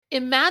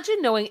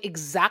Imagine knowing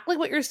exactly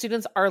what your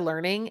students are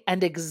learning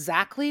and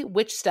exactly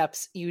which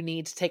steps you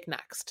need to take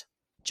next.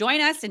 Join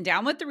us in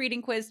Down with the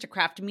Reading Quiz to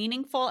craft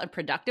meaningful and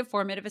productive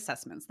formative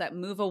assessments that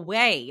move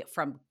away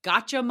from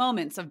gotcha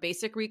moments of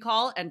basic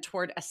recall and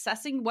toward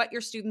assessing what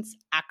your students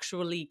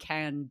actually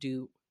can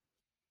do.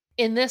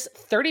 In this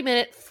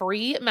 30-minute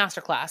free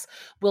masterclass,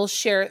 we'll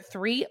share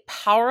 3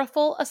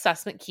 powerful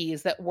assessment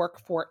keys that work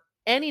for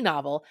any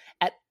novel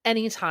at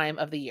any time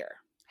of the year.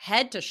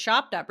 Head to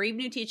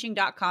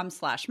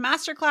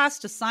shop.bravenewteaching.com/masterclass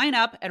to sign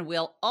up, and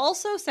we'll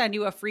also send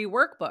you a free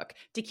workbook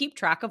to keep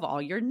track of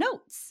all your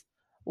notes.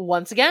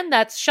 Once again,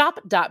 that's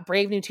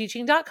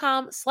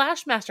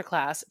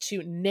shop.bravenewteaching.com/masterclass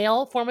to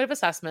nail formative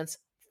assessments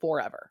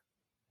forever.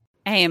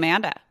 Hey,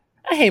 Amanda.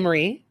 Hey,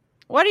 Marie.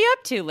 What are you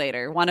up to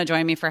later? Want to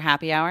join me for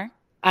happy hour?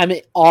 I'm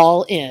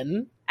all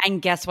in. And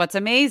guess what's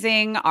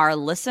amazing? Our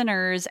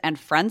listeners and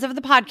friends of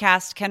the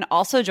podcast can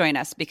also join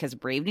us because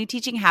Brave New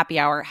Teaching Happy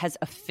Hour has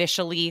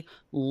officially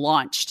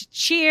launched.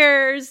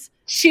 Cheers!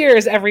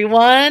 Cheers,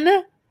 everyone.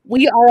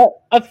 We are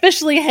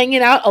officially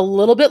hanging out a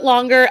little bit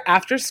longer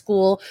after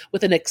school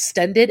with an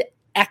extended,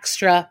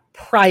 extra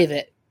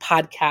private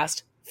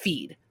podcast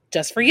feed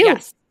just for you.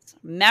 Yes.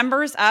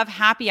 Members of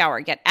Happy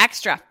Hour get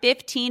extra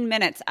 15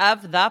 minutes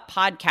of the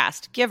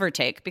podcast, give or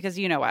take, because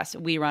you know us,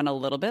 we run a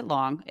little bit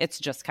long. It's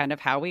just kind of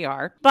how we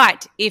are.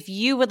 But if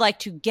you would like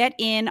to get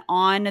in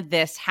on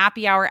this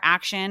Happy Hour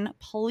action,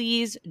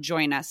 please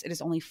join us. It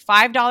is only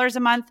 $5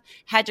 a month.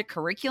 Head to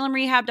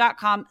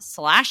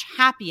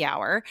curriculumrehab.com/happy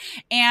hour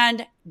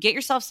and get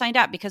yourself signed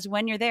up, because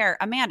when you're there,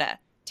 Amanda,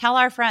 tell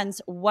our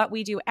friends what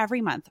we do every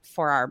month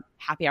for our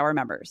Happy Hour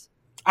members.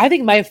 I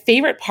think my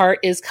favorite part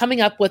is coming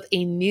up with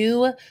a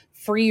new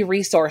free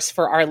resource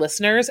for our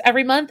listeners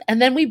every month.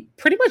 And then we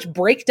pretty much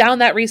break down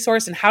that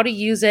resource and how to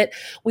use it.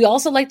 We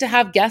also like to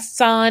have guests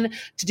on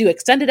to do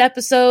extended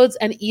episodes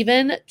and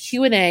even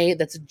Q&A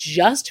that's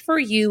just for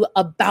you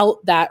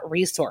about that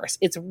resource.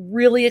 It's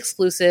really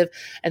exclusive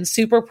and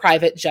super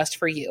private just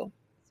for you.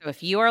 So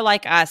if you are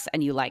like us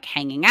and you like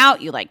hanging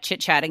out, you like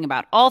chit-chatting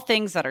about all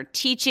things that are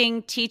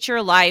teaching,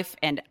 teacher life,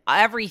 and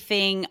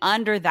everything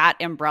under that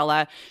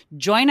umbrella,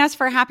 join us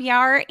for happy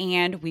hour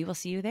and we will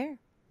see you there.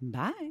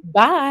 Bye.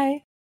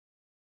 Bye.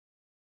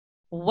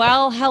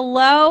 Well,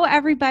 hello,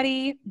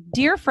 everybody.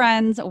 Dear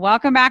friends,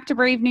 welcome back to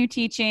Brave New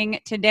Teaching.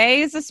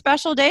 Today is a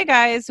special day,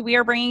 guys. We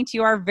are bringing to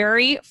you our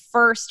very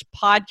first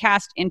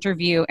podcast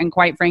interview. And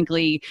quite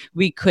frankly,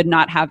 we could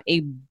not have a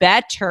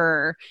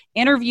better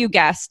interview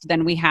guest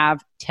than we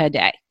have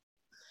today.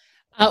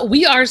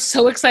 We are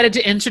so excited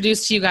to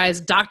introduce to you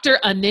guys Dr.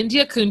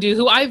 Anindya Kundu,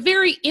 who I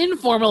very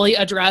informally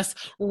address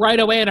right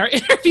away in our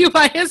interview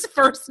by his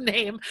first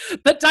name.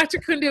 But Dr.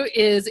 Kundu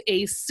is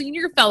a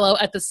senior fellow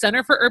at the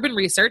Center for Urban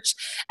Research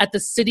at the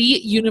City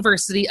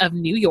University of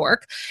New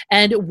York.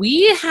 And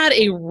we had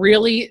a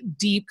really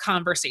deep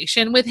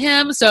conversation with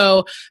him.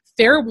 So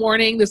fair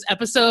warning, this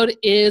episode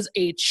is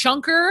a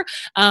chunker,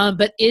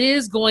 but it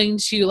is going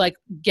to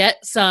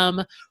get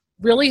some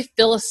really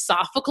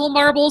philosophical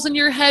marbles in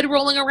your head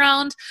rolling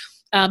around.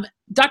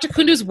 Dr.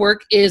 Kundu's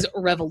work is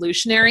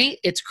revolutionary.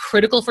 It's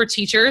critical for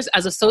teachers.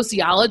 As a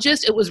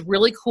sociologist, it was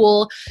really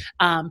cool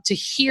to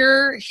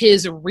hear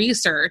his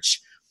research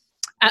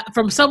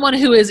from someone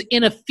who is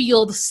in a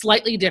field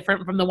slightly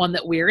different from the one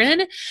that we're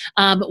in.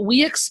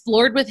 We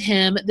explored with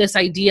him this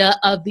idea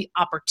of the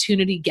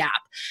opportunity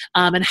gap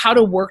and how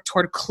to work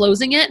toward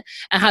closing it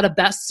and how to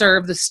best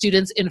serve the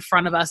students in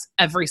front of us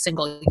every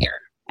single year.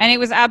 And it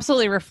was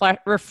absolutely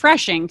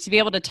refreshing to be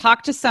able to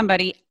talk to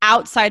somebody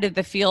outside of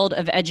the field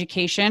of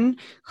education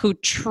who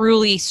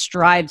truly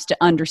strives to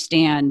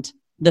understand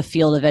the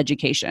field of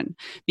education.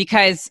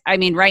 Because, I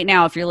mean, right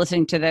now, if you're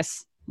listening to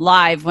this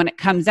live when it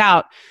comes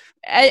out,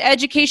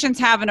 education's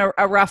having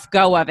a rough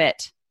go of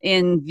it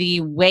in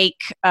the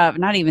wake of,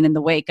 not even in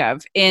the wake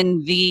of,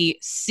 in the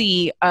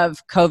sea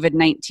of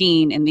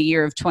COVID-19 in the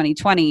year of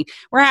 2020.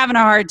 We're having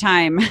a hard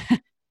time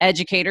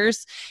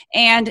educators,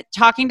 and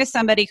talking to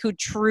somebody who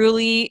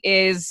truly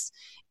is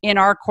in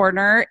our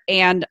corner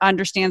and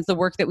understands the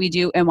work that we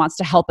do and wants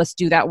to help us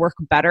do that work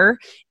better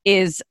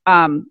is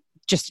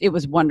it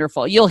was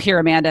wonderful. You'll hear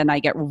Amanda and I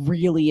get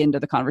really into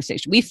the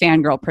conversation. We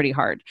fangirl pretty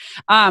hard.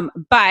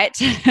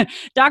 But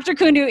Dr.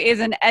 Kundu is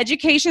an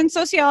education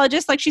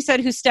sociologist, like she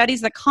said, who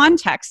studies the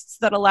contexts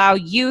that allow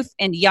youth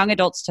and young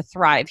adults to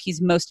thrive.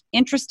 He's most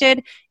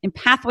interested in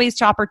pathways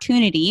to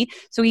opportunity.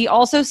 So he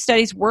also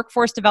studies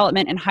workforce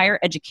development and higher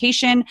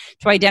education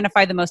to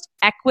identify the most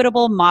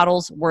equitable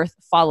models worth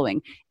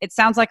following. It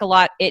sounds like a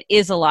lot. It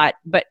is a lot,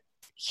 but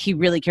he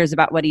really cares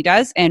about what he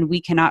does, and we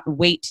cannot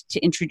wait to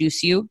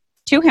introduce you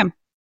to him.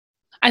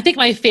 I think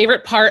my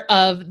favorite part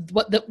of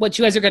what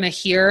you guys are going to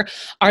hear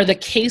are the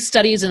case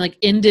studies and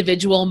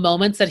individual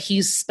moments that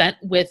he's spent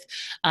with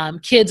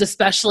kids,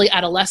 especially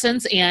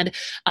adolescents, and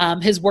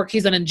his work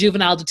he's done in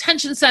juvenile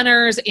detention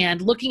centers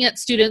and looking at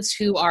students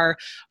who are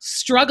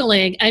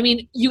struggling. I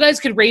mean, you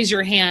guys could raise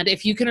your hand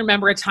if you can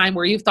remember a time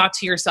where you've thought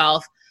to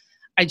yourself,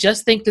 I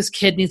just think this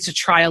kid needs to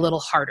try a little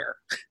harder.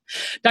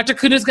 Dr.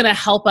 Kundu is going to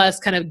help us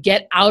kind of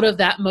get out of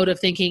that mode of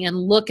thinking and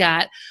look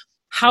at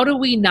how do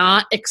we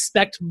not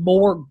expect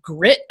more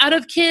grit out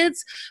of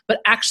kids,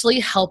 but actually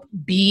help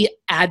be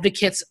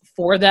advocates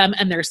for them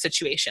and their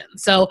situation.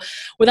 So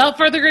without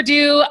further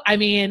ado, I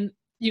mean,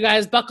 you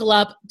guys buckle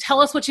up. Tell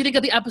us what you think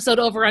of the episode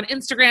over on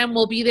Instagram.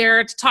 We'll be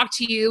there to talk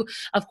to you.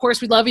 Of course,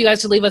 we'd love you guys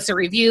to leave us a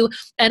review.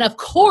 And of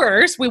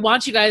course, we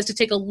want you guys to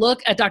take a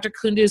look at Dr.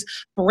 Kundu's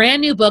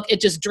brand new book. It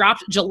just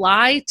dropped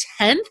July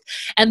 10th.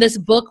 And this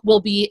book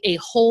will be a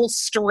whole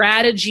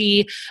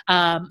strategy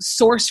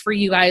source for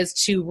you guys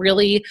to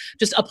really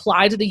just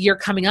apply to the year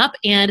coming up.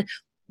 And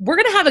we're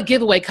going to have a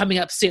giveaway coming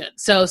up soon.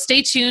 So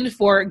stay tuned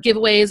for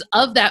giveaways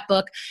of that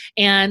book.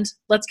 And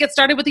let's get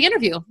started with the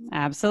interview.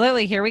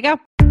 Absolutely. Here we go.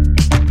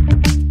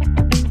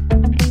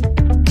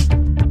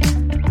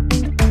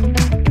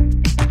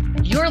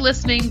 You're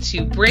listening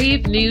to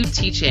Brave New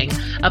Teaching,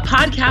 a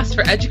podcast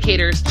for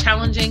educators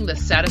challenging the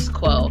status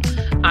quo.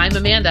 I'm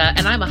Amanda,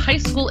 and I'm a high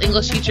school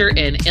English teacher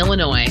in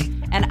Illinois.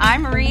 And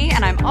I'm Marie,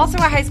 and I'm also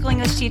a high school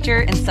English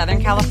teacher in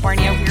Southern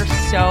California. We're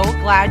so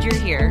glad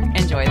you're here.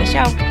 Enjoy the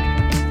show.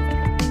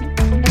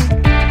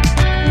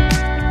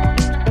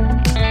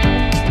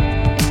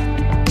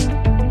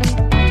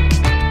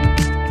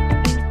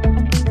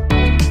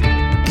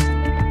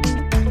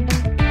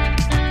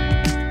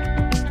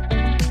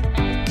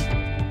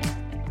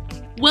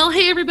 Well,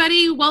 hey,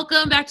 everybody.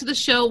 Welcome back to the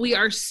show. We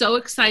are so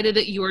excited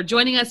that you are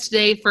joining us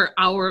today for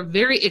our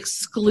very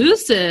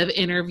exclusive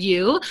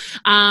interview.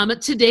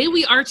 Today,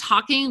 we are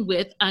talking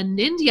with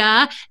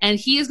Anindya, and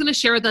he is going to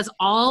share with us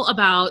all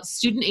about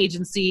Student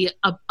Agency,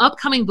 an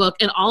upcoming book,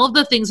 and all of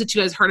the things that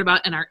you guys heard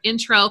about in our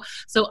intro.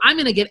 So I'm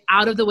going to get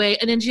out of the way.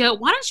 Anindya,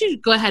 why don't you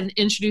go ahead and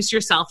introduce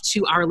yourself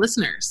to our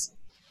listeners?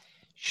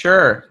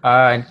 Sure.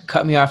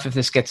 Cut me off if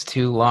this gets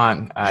too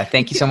long.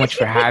 Thank you so much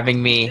for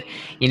having me.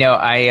 You know,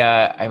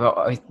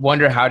 I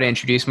wonder how to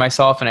introduce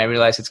myself, and I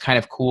realize it's kind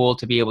of cool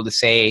to be able to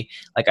say,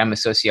 like, I'm a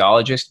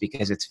sociologist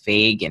because it's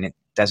vague and it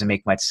doesn't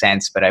make much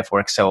sense, but I've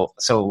worked so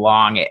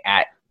long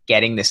at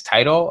getting this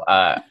title.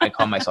 I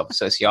call myself a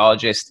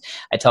sociologist.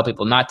 I tell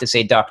people not to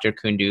say Dr.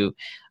 Kundu.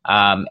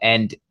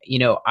 And, you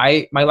know,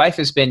 my life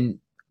has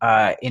been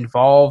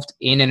involved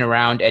in and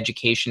around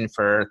education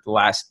for the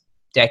last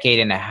decade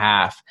and a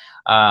half.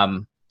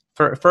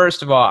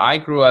 First of all, I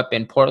grew up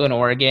in Portland,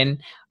 Oregon,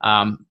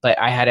 but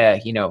I had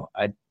a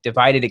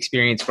divided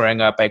experience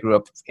growing up. I grew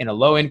up in a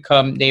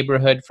low-income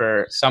neighborhood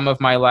for some of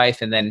my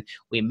life, and then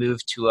we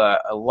moved to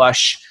a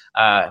lush,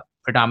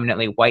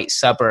 predominantly white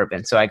suburb.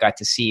 And so I got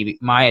to see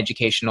my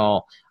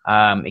educational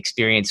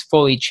experience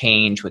fully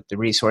change with the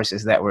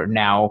resources that were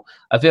now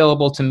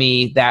available to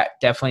me. That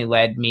definitely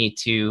led me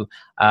to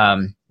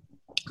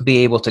be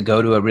able to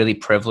go to a really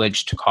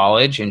privileged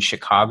college in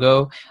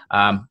Chicago.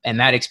 And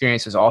that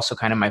experience was also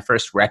kind of my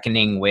first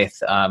reckoning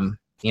with,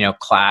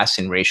 class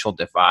and racial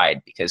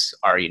divide, because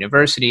our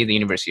university, the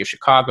University of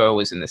Chicago,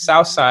 was in the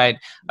south side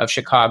of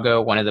Chicago,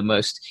 one of the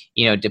most,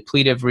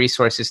 depletive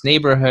resources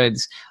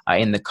neighborhoods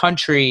in the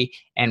country.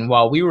 And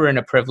while we were in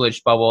a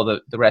privileged bubble,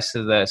 the rest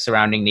of the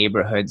surrounding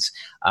neighborhoods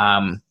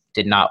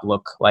did not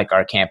look like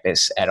our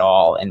campus at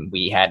all. And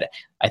we had,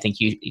 I think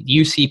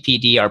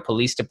UCPD, our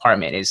police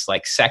department, is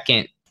like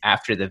second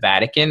after the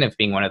Vatican of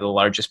being one of the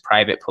largest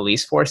private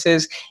police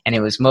forces. And it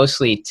was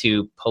mostly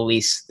to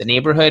police the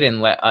neighborhood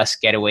and let us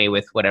get away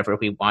with whatever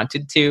we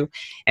wanted to.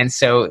 And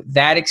so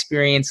that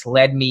experience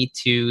led me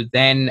to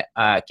then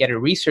get a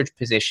research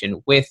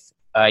position with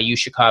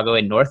UChicago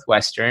in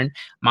Northwestern.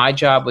 My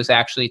job was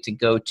actually to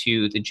go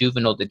to the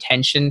juvenile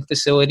detention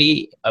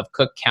facility of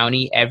Cook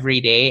County every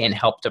day and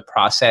help to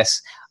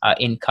process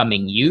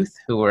incoming youth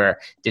who were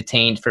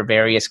detained for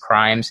various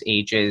crimes,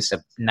 ages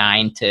of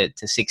 9 to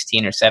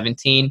 16 or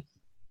 17.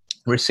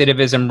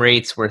 Recidivism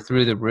rates were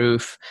through the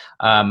roof.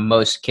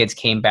 Most kids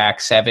came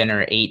back 7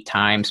 or 8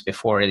 times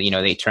before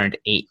they turned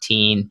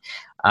 18.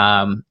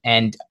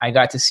 And I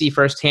got to see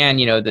firsthand,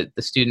 the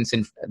students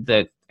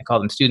I call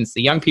them students,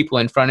 the young people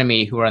in front of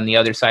me who are on the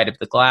other side of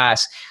the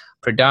glass,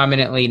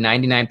 predominantly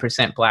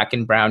 99% Black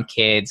and brown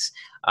kids,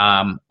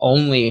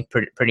 only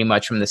pretty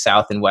much from the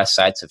south and west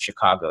sides of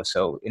Chicago.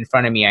 So in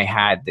front of me, I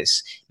had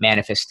this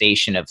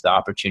manifestation of the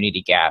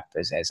opportunity gap,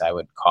 as I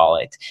would call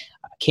it.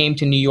 Came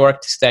to New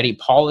York to study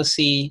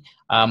policy.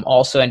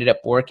 Also ended up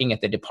working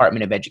at the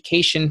Department of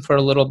Education for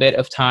a little bit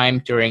of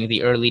time during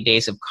the early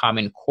days of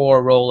Common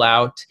Core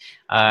rollout.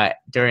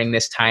 During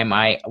this time,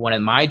 one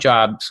of my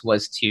jobs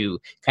was to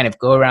kind of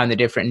go around the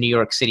different New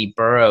York City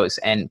boroughs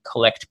and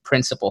collect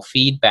principal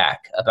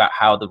feedback about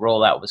how the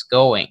rollout was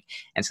going.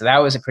 And so that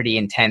was a pretty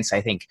intense,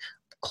 I think,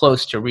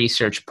 close to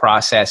research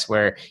process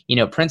where,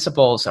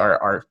 principals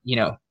are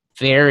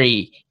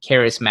very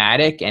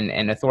charismatic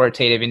and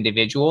authoritative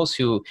individuals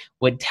who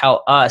would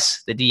tell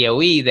us, the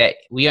DOE, that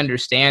we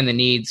understand the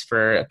needs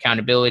for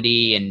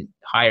accountability and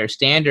higher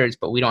standards,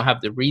 but we don't have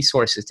the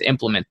resources to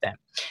implement them.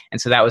 And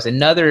so that was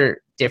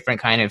another different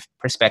kind of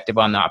perspective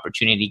on the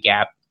opportunity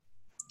gap.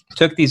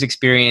 Took these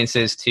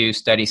experiences to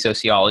study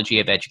sociology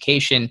of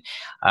education,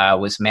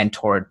 was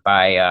mentored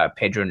by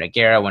Pedro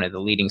Noguera, one of the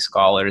leading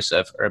scholars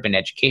of urban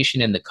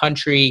education in the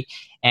country,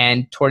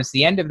 And towards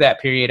the end of that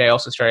period, I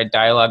also started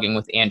dialoguing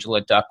with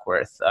Angela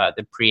Duckworth,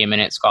 the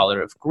preeminent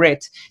scholar of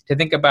grit, to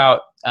think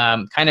about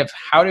kind of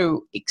how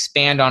to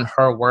expand on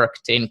her work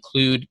to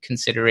include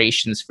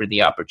considerations for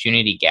the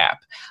opportunity gap.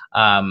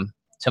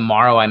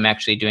 Tomorrow, I'm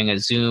actually doing a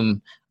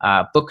Zoom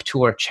book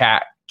tour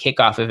chat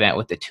kickoff event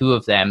with the two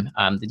of them.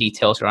 The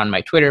details are on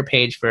my Twitter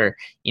page for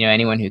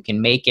anyone who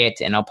can make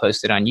it, and I'll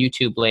post it on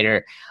YouTube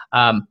later.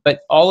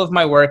 But all of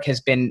my work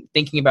has been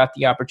thinking about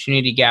the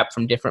opportunity gap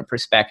from different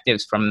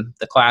perspectives, from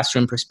the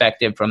classroom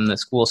perspective, from the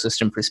school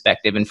system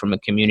perspective, and from a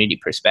community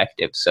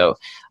perspective. So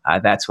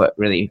that's what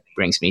really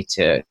brings me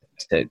to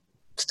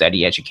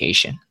study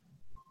education.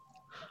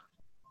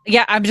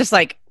 Yeah, I'm just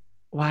like,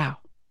 wow,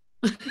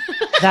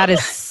 that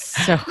is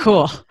so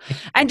cool.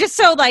 And just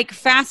so like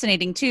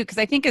fascinating too, because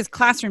I think as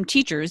classroom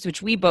teachers,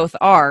 which we both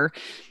are,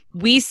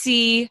 we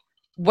see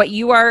what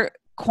you are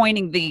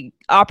coining the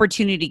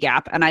opportunity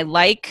gap. And I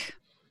like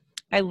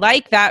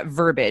that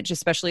verbiage,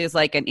 especially as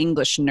like an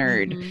English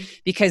nerd,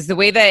 because the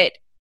way that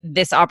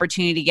this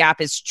opportunity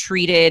gap is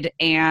treated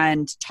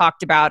and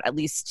talked about, at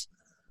least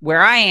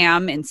where I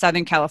am in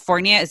Southern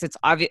California, is it's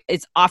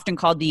often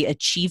called the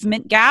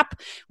achievement gap,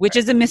 which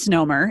is a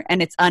misnomer,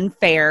 and it's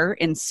unfair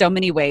in so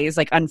many ways.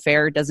 Like,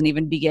 unfair doesn't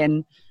even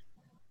begin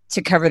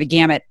to cover the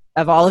gamut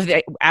of all of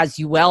it, as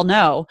you well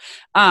know.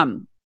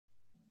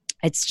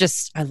 It's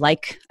just, I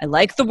like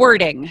the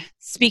wording.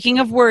 Speaking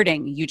of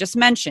wording, you just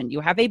mentioned you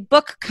have a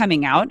book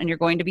coming out and you're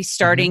going to be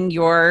starting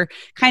your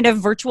kind of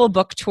virtual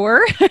book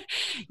tour.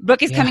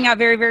 Book is coming out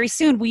very, very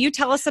soon. Will you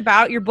tell us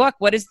about your book?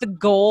 What is the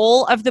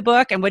goal of the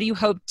book, and what do you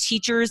hope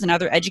teachers and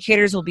other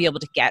educators will be able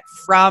to get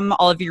from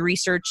all of your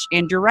research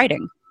and your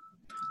writing?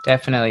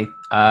 Definitely.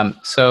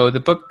 So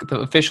the book, the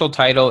official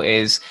title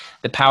is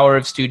The Power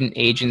of Student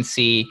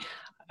Agency,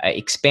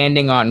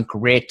 Expanding on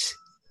Grit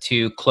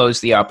to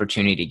Close the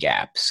Opportunity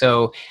Gap.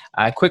 So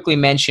I quickly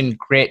mentioned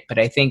grit, but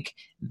I think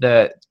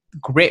the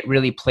grit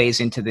really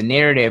plays into the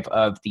narrative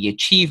of the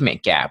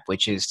achievement gap,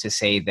 which is to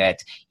say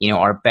that,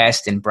 our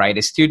best and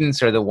brightest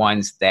students are the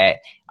ones that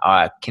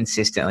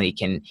consistently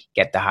can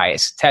get the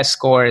highest test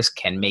scores,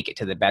 can make it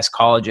to the best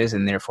colleges,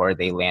 and therefore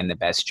they land the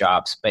best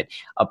jobs. But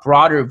a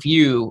broader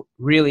view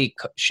really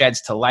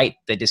sheds to light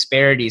the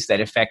disparities that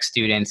affect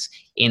students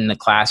in the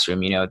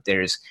classroom.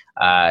 There's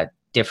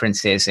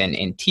differences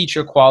in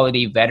teacher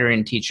quality,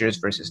 veteran teachers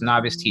versus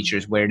novice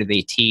teachers. Where do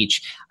they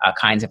teach?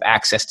 Kinds of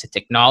access to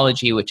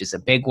technology, which is a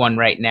big one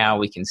right now.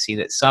 We can see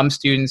that some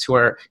students who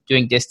are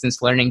doing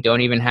distance learning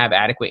don't even have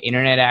adequate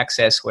internet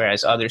access,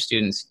 whereas other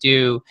students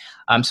do.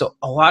 So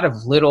a lot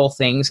of little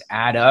things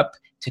add up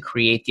to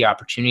create the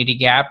opportunity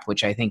gap,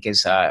 which I think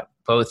is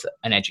both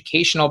an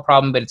educational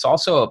problem, but it's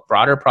also a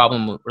broader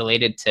problem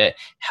related to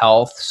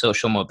health,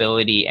 social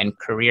mobility, and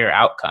career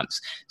outcomes.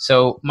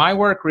 So my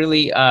work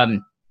really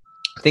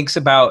thinks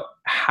about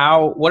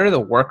what are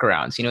the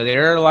workarounds?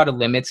 There are a lot of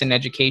limits in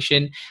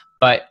education,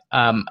 but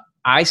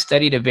I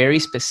studied a very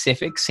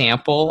specific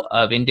sample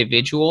of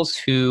individuals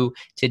who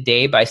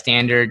today, by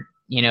standard,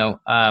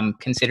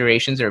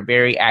 considerations, are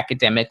very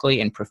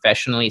academically and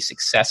professionally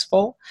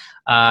successful.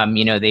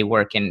 They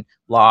work in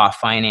law,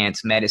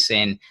 finance,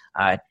 medicine,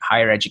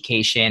 higher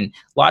education,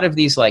 a lot of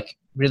these like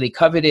really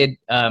coveted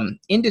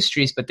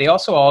industries, but they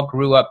also all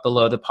grew up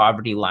below the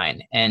poverty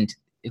line and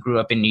grew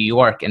up in New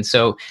York. And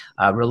so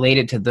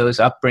related to those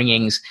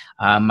upbringings,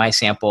 my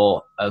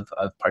sample of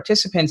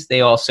participants,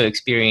 they also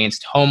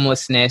experienced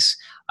homelessness,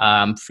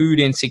 food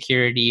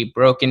insecurity,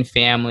 broken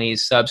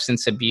families,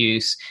 substance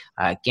abuse,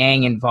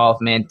 gang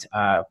involvement,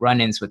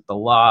 run-ins with the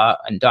law,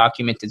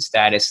 undocumented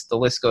status. The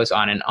list goes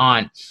on and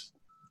on.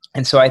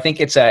 And so I think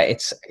it's a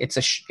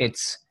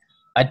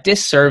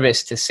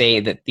disservice to say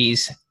that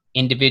these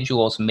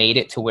individuals made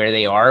it to where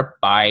they are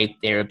by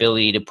their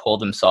ability to pull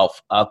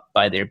themselves up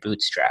by their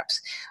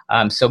bootstraps.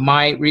 So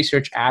my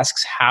research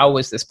asks, how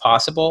is this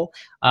possible?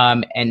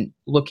 And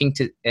looking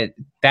to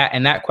that,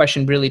 and that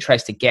question really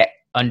tries to get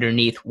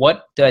underneath,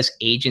 what does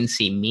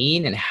agency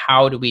mean, and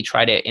how do we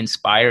try to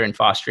inspire and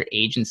foster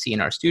agency in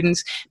our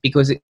students?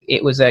 Because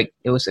it was a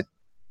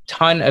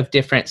ton of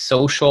different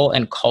social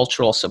and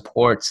cultural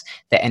supports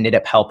that ended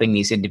up helping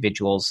these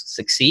individuals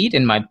succeed.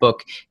 And my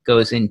book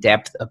goes in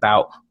depth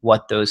about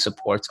what those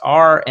supports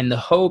are. And the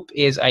hope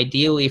is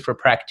ideally for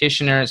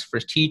practitioners, for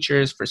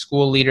teachers, for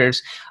school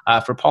leaders,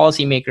 for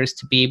policymakers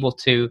to be able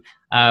to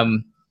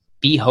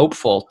be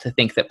hopeful, to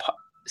think that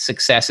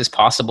success is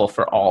possible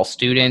for all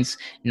students,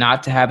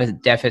 not to have a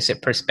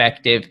deficit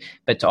perspective,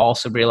 but to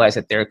also realize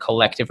that there are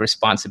collective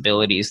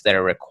responsibilities that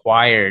are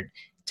required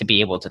to be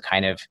able to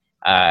kind of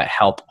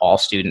help all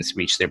students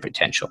reach their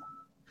potential.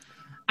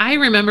 I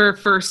remember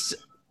first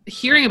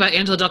hearing about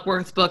Angela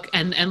Duckworth's book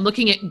and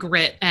looking at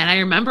grit. And I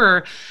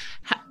remember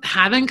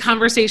having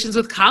conversations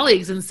with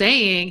colleagues and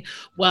saying,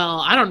 well,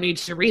 I don't need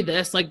to read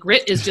this. Like,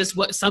 grit is just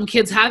what some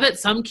kids have it,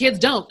 some kids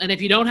don't. And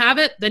if you don't have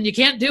it, then you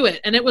can't do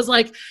it. And it was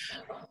like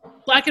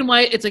black and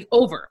white. It's like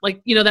over,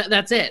 like,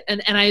 that's it.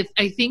 And I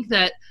think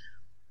that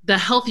the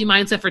healthy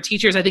mindset for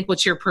teachers, I think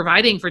what you're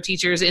providing for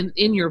teachers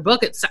in your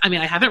book,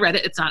 I haven't read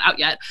it, it's not out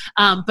yet.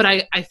 But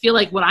I feel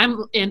like what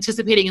I'm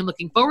anticipating and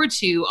looking forward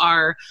to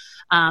are,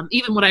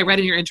 even what I read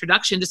in your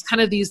introduction, just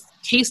kind of these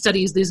case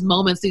studies, these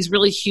moments, these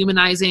really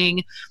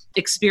humanizing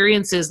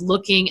experiences,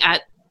 looking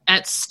at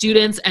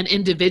students and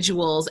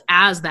individuals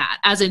as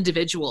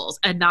individuals,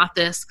 and not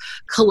this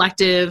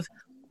collective,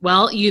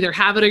 well, you either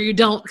have it or you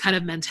don't kind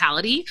of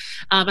mentality.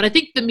 And I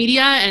think the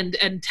media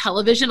and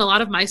television, a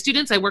lot of my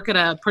students, I work at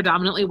a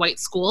predominantly white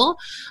school,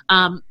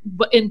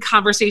 but in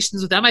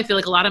conversations with them, I feel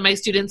like a lot of my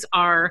students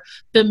are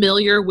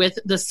familiar with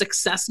the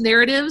success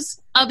narratives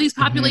of these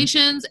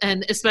populations.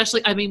 And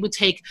especially, we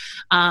take,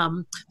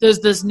 there's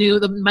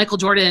the Michael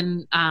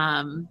Jordan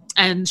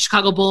and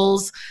Chicago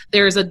Bulls.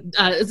 There's is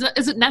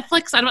it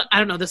Netflix? I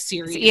don't know the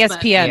series. It's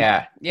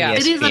ESPN. Yeah.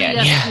 It is on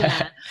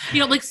ESPN.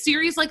 Yeah. Like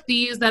series like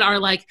these that are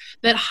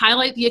that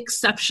highlight the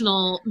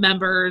exceptional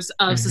members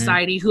of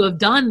society who have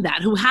done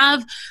that, who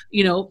have,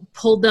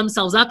 pulled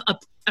themselves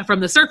up from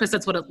the surface.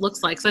 That's what it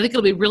looks like. So I think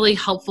it'll be really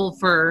helpful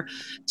for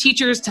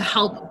teachers to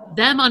help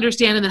them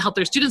understand, and then help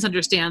their students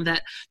understand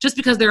that just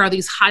because there are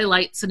these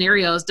highlight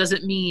scenarios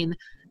doesn't mean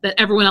that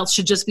everyone else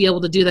should just be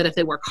able to do that if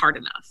they work hard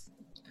enough.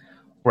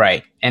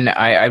 Right. And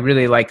I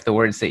really like the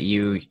words that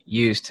you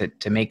use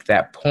to make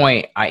that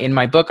point. In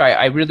my book,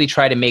 I really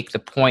try to make the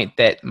point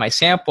that my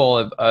sample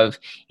of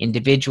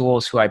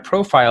individuals who I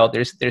profile,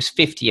 there's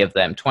 50 of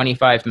them,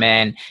 25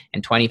 men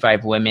and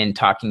 25 women,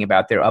 talking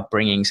about their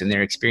upbringings and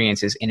their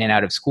experiences in and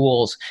out of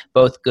schools,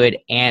 both good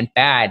and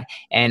bad.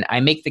 And I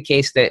make the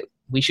case that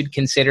we should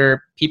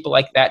consider people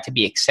like that to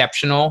be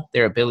exceptional,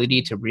 their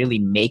ability to really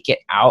make it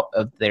out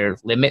of their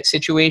limit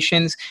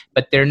situations,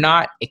 but they're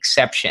not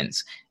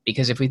exceptions.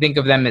 Because if we think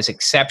of them as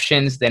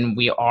exceptions, then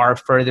we are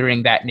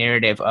furthering that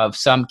narrative of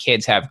some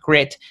kids have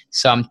grit,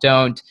 some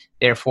don't.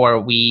 Therefore,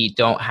 we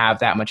don't have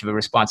that much of a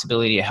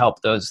responsibility to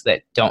help those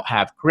that don't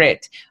have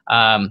grit.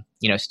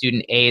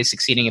 Student A is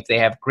succeeding if they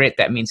have grit.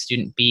 That means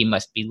student B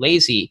must be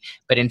lazy.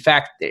 But in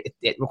fact,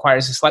 it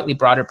requires a slightly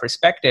broader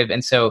perspective.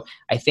 And so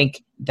I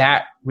think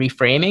that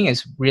reframing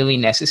is really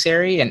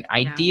necessary. And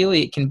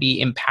ideally, it can be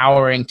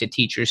empowering to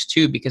teachers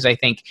too, because I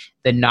think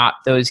the not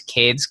those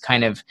kids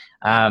kind of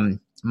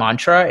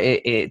mantra,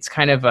 it's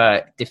kind of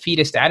a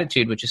defeatist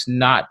attitude, which is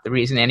not the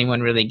reason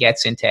anyone really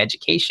gets into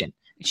education.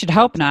 You should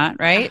hope not,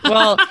 right?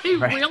 Well, I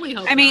really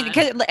hope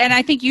not. And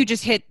I think you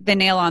just hit the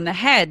nail on the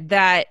head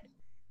that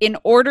in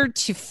order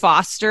to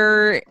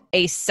foster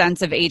a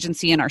sense of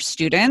agency in our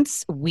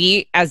students,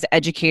 we as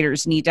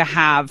educators need to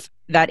have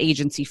that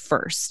agency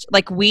first.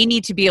 Like, we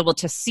need to be able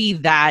to see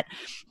that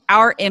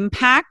our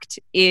impact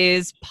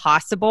is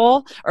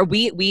possible, or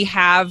we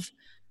have,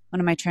 what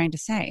am I trying to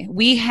say?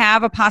 We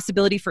have a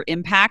possibility for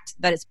impact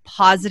that is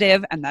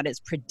positive and that is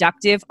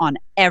productive on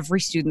every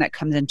student that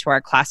comes into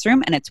our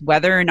classroom. And it's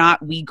whether or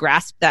not we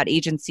grasp that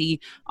agency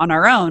on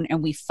our own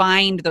and we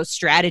find those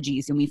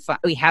strategies and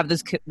we have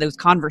those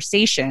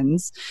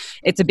conversations.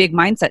 It's a big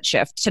mindset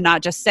shift to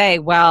not just say,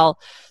 well,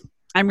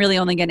 I'm really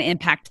only going to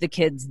impact the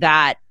kids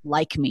that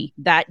like me,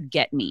 that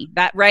get me,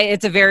 that, right?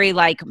 It's a very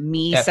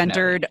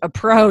me-centered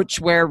approach,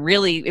 where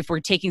really, if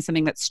we're taking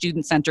something that's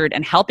student-centered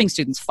and helping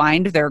students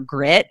find their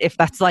grit, if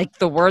that's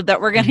the word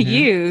that we're going to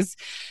use,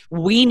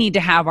 we need to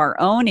have our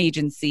own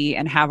agency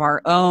and have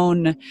our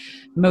own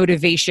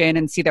motivation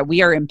and see that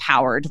we are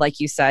empowered,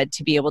 like you said,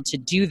 to be able to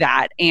do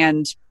that.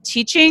 And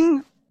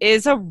teaching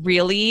is a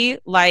really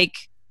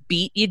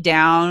beat you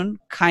down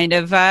kind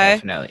of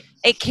Definitely.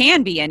 It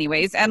can be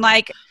anyways. And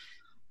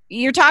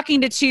you're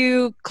talking to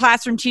two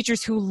classroom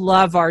teachers who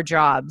love our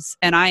jobs,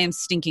 and I am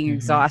stinking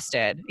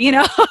exhausted,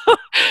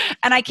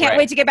 and I can't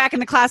wait to get back in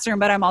the classroom,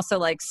 but I'm also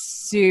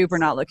super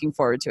not looking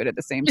forward to it at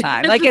the same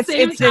time.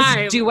 It's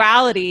this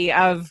duality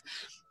of,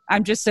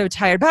 I'm just so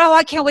tired, but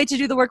I can't wait to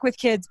do the work with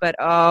kids, but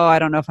I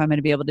don't know if I'm going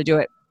to be able to do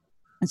it.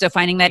 And so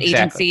finding that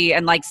agency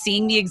and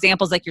seeing the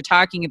examples like you're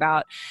talking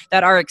about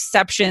that are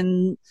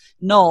exceptional,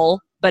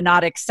 but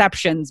not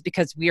exceptions,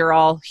 because we are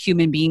all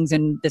human beings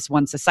in this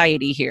one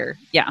society here.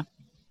 Yeah.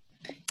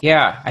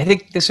 Yeah, I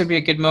think this would be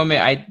a good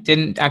moment. I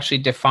didn't actually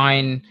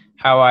define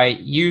how I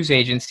use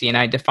agency, and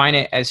I define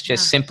it as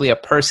just simply a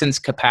person's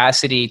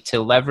capacity to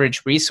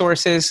leverage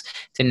resources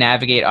to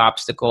navigate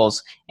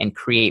obstacles and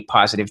create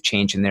positive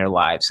change in their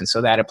lives. And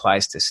so that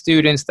applies to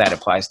students, that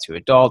applies to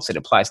adults, it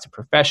applies to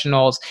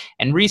professionals.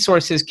 And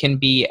resources can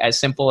be as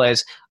simple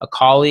as a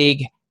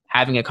colleague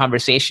having a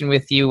conversation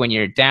with you when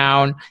you're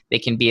down. They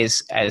can be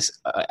as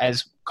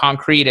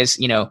concrete as,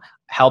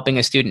 helping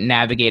a student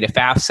navigate a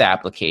FAFSA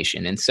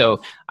application. And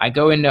so I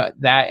go into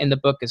that in the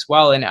book as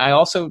well. And I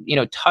also,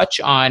 touch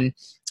on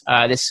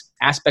this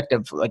aspect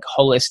of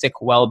holistic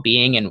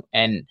well-being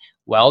and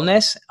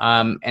wellness.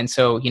 And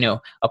so,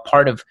 a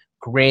part of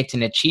grit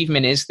and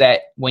achievement is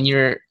that when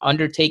you're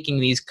undertaking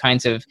these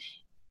kinds of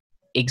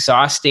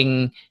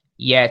exhausting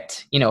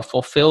yet,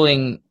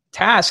 fulfilling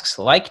tasks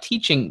like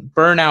teaching,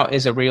 burnout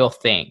is a real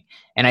thing.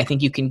 And I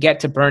think you can get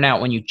to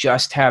burnout when you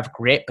just have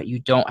grit, but you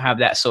don't have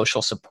that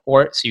social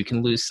support. So you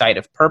can lose sight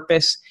of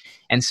purpose.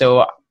 And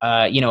so,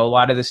 a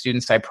lot of the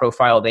students I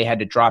profiled, they had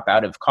to drop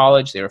out of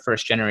college. They were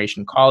first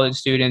generation college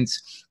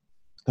students.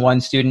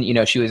 One student,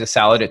 she was a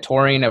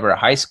salutatorian of her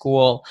high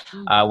school,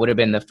 would have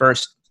been the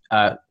first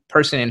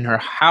person in her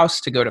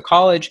house to go to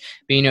college,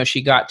 but she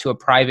got to a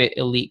private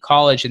elite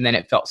college, and then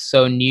it felt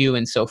so new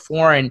and so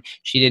foreign.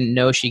 She didn't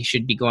know she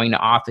should be going to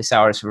office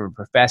hours for a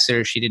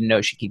professor. She didn't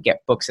know she could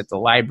get books at the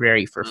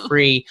library for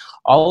free.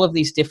 All of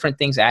these different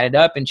things added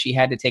up, and she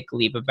had to take a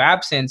leave of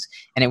absence.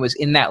 And it was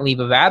in that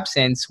leave of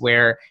absence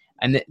where,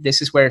 and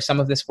this is where some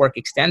of this work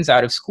extends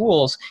out of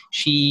schools,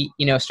 she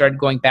started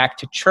going back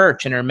to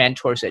church, and her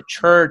mentors at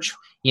church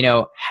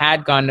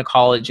had gone to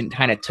college and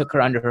kind of took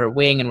her under her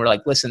wing and were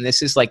like, listen,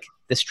 this is like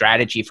the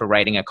strategy for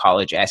writing a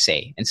college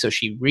essay. And so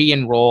she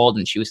re-enrolled,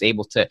 and she was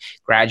able to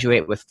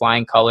graduate with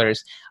flying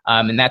colors.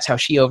 And that's how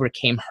she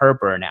overcame her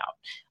burnout.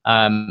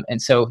 And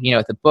so,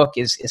 the book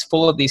is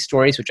full of these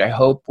stories, which I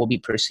hope will be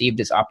perceived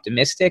as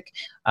optimistic,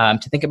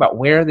 to think about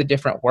where are the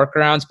different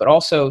workarounds, but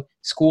also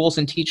schools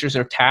and teachers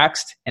are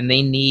taxed, and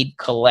they need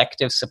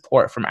collective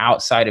support from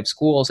outside of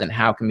schools, and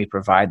how can we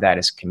provide that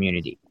as a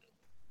community?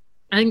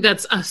 I think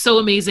that's so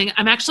amazing.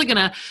 I'm actually going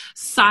to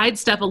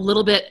sidestep a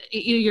little bit.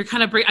 You're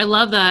kind of, I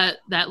love that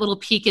little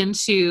peek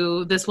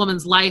into this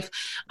woman's life.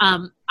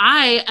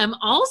 I am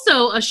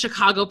also a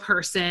Chicago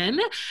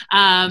person.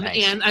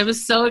 Nice. And I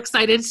was so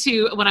excited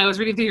when I was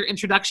reading through your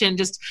introduction,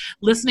 just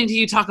listening to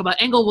you talk about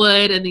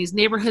Englewood and these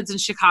neighborhoods in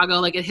Chicago,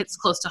 like it hits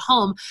close to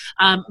home.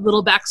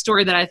 Little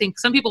backstory that I think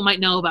some people might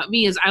know about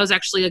me is I was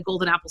actually a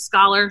Golden Apple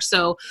Scholar.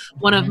 So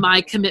one of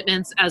my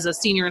commitments as a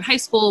senior in high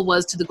school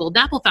was to the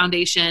Golden Apple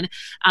Foundation.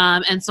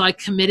 And so I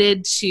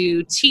committed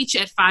to teach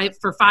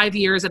for 5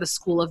 years at a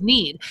school of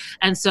need.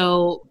 And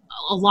so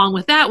along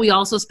with that, we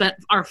also spent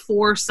our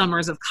 4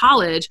 summers of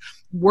college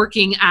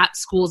working at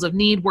schools of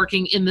need,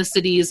 working in the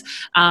city's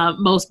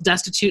most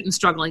destitute and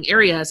struggling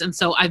areas. And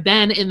so I've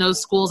been in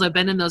those schools, I've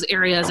been in those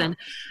areas. And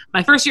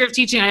my first year of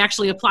teaching, I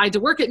actually applied to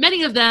work at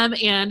many of them.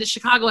 And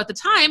Chicago at the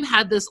time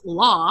had this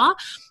law.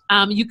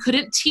 You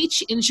couldn't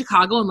teach in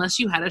Chicago unless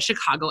you had a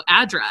Chicago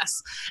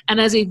address. And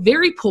as a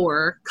very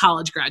poor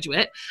college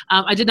graduate,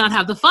 I did not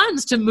have the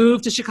funds to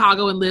move to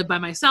Chicago and live by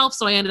myself.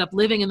 So I ended up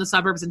living in the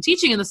suburbs and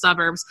teaching in the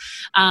suburbs.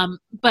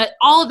 But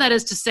all of that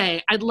is to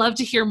say, I'd love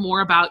to hear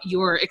more about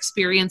your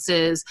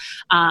experiences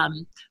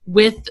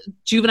with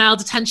juvenile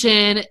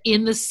detention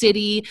in the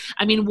city.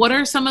 I mean, what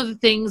are some of the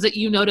things that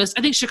you noticed?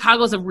 I think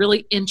Chicago is a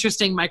really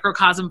interesting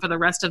microcosm for the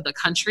rest of the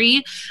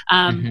country.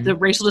 The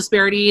racial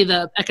disparity,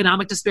 the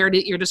economic disparity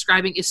that you're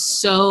describing is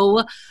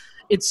so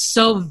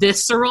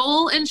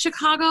visceral in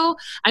Chicago.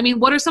 I mean,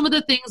 what are some of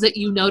the things that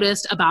you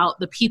noticed about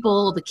the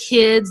people, the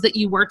kids that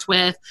you worked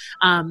with,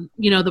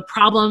 the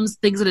problems,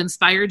 things that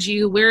inspired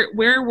you?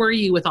 Where were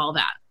you with all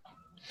that?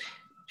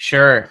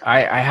 Sure.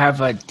 I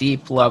have a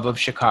deep love of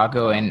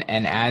Chicago, and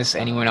as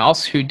anyone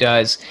else who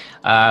does,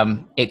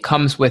 it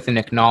comes with an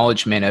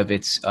acknowledgement of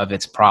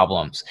its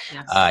problems.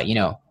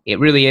 Yes. It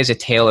really is a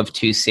tale of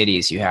two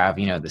cities. You have,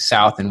 the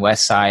South and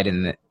West Side,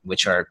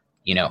 which are,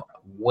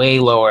 way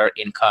lower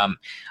income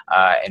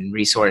and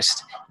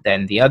resourced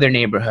than the other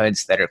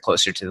neighborhoods that are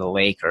closer to the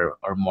lake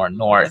or more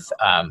north.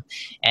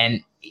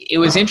 And it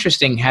was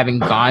interesting having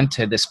gone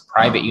to this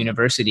private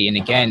university, and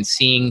again,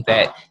 seeing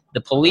that the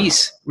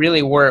police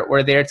really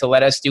were there to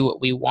let us do what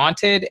we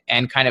wanted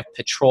and kind of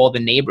patrol the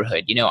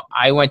neighborhood.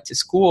 I went to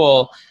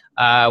school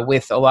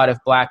with a lot of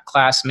Black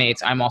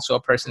classmates. I'm also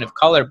a person of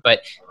color,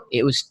 but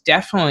it was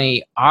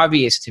definitely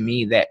obvious to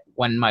me that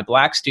when my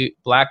Black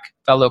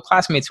fellow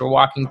classmates were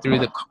walking through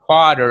the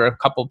quad or a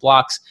couple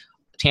blocks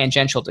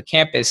tangential to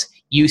campus,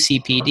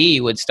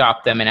 UCPD would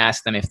stop them and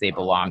ask them if they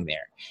belong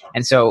there.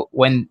 And so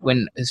when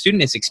a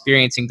student is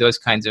experiencing those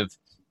kinds of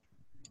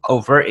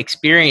overt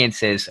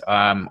experiences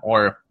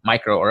or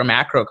micro or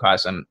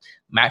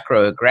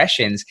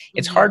macroaggressions,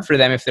 it's hard for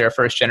them, if they're a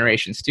first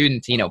generation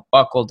student, to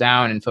buckle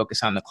down and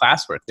focus on the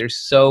classwork. There's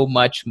so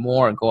much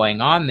more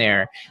going on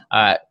there.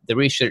 The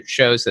research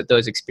shows that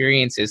those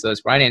experiences,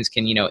 those run-ins,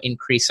 can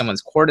increase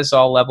someone's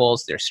cortisol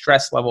levels, their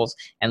stress levels,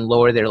 and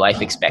lower their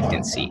life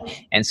expectancy.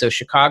 And so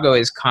Chicago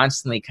is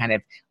constantly kind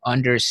of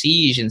under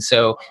siege, and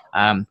so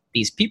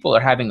these people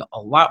are having a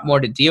lot more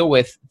to deal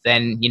with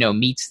than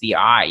meets the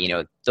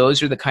eye.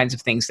 Those are the kinds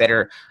of things that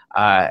are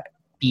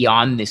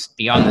beyond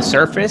the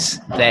surface,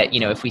 that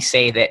if we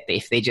say that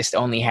if they just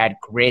only had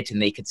grit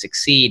and they could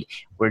succeed,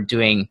 we're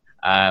doing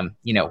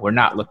we're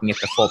not looking at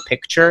the full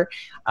picture.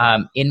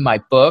 In my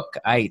book,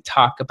 I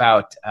talk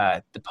about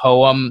the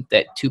poem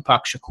that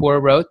Tupac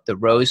Shakur wrote, "The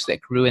Rose That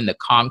Grew in the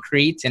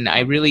Concrete," and I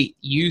really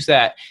use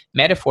that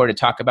metaphor to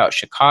talk about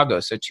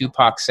Chicago. So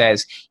Tupac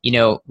says,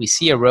 we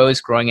see a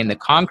rose growing in the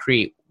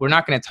concrete we're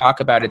not going to talk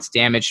about its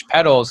damaged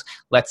petals.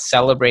 Let's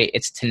celebrate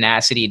its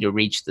tenacity to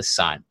reach the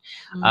sun.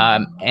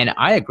 And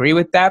I agree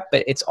with that,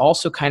 but it's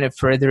also kind of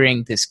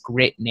furthering this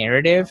grit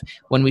narrative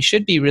when we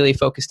should be really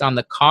focused on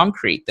the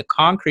concrete. The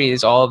concrete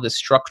is all of the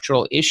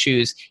structural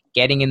issues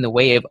getting in the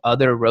way of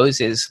other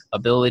roses'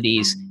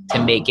 abilities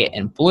to make it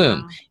and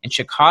bloom. And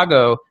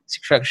Chicago's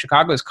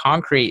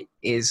concrete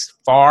is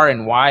far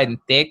and wide and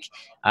thick.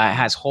 It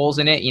has holes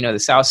in it. The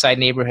South Side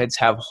neighborhoods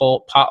have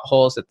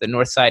potholes that the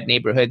North Side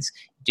neighborhoods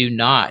do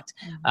not.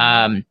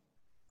 And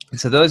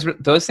so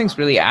those things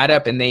really add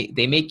up, and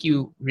they make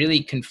you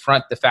really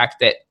confront the fact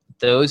that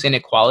those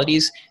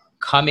inequalities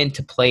come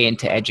into play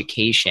into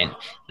education.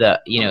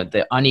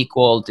 The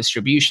unequal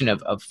distribution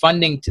of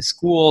funding to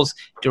schools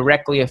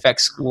directly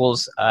affects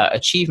schools'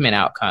 achievement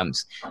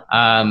outcomes.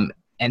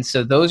 And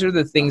so those are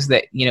the things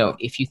that,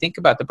 if you think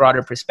about the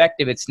broader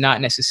perspective, it's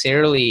not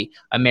necessarily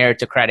a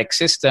meritocratic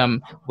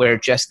system where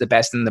just the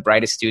best and the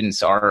brightest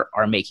students are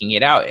making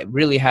it out. It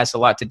really has a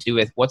lot to do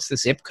with what's the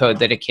zip code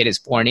that a kid is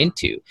born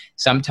into.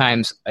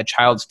 Sometimes a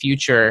child's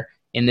future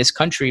in this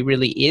country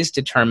really is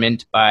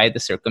determined by the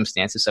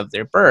circumstances of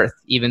their birth,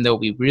 even though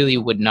we really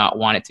would not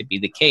want it to be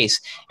the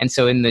case. And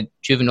so in the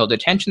juvenile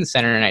detention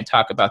center, and I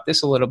talk about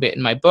this a little bit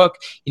in my book,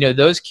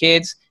 those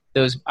kids,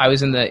 I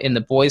was in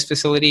the boys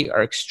facility,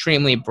 are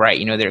extremely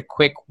bright. They're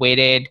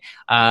quick-witted.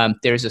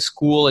 There's a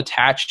school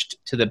attached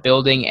to the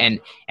building, and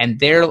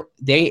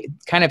they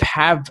kind of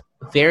have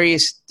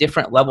various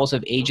different levels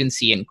of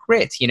agency and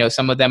grit.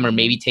 Some of them are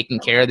maybe taking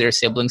care of their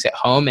siblings at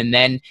home and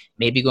then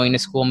maybe going to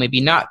school, maybe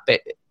not.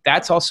 But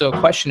that's also a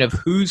question of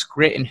whose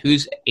grit and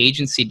whose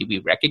agency do we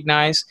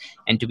recognize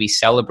and do we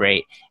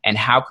celebrate, and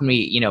how can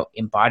we,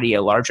 embody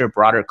a larger,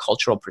 broader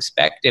cultural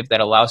perspective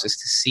that allows us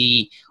to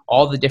see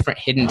all the different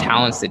hidden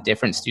talents that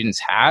different students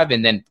have,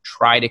 and then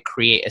try to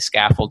create a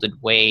scaffolded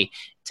way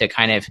to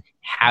kind of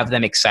have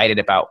them excited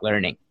about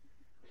learning.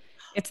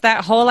 It's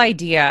that whole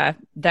idea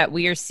that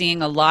we are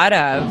seeing a lot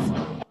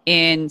of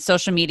in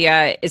social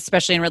media,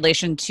 especially in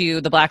relation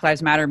to the Black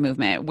Lives Matter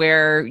movement,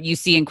 where you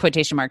see in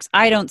quotation marks,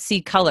 I don't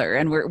see color.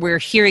 And we're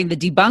hearing the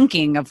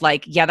debunking of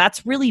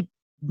that's really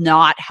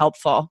not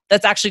helpful.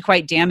 That's actually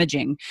quite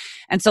damaging.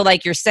 And so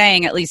like you're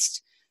saying, at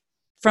least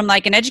from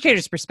an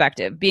educator's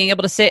perspective, being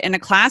able to sit in a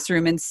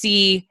classroom and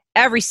see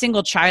every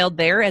single child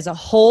there as a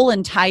whole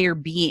entire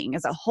being,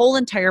 as a whole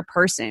entire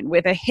person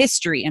with a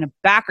history and a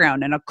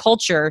background and a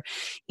culture,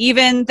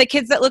 even the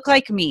kids that look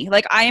like me.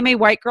 I am a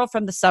white girl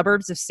from the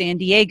suburbs of San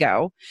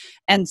Diego.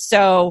 And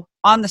so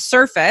on the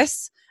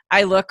surface,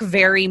 I look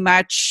very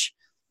much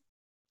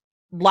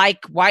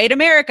like white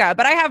America,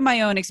 but I have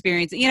my own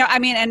experience,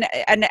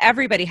 and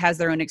everybody has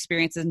their own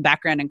experiences and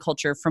background and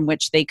culture from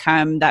which they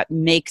come that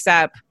makes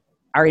up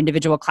our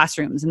individual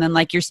classrooms. And then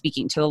like you're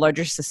speaking to the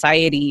larger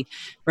society,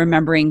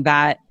 remembering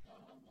that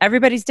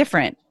everybody's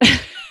different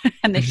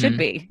and they should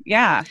be.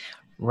 Yeah.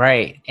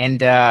 Right.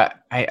 And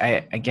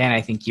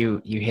I think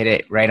you hit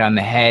it right on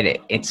the head.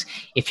 It's,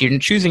 if you're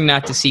choosing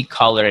not to see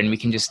color, and we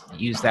can just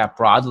use that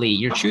broadly,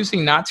 you're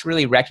choosing not to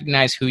really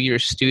recognize who your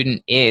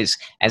student is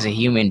as a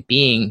human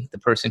being, the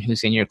person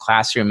who's in your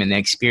classroom and the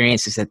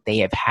experiences that they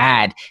have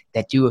had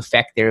that do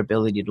affect their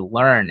ability to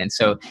learn. And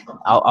so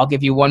I'll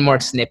give you one more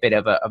snippet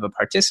of a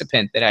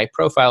participant that I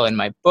profile in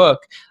my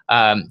book.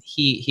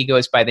 He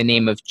goes by the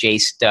name of Jay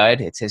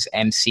Stud. It's his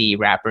MC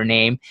rapper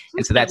name.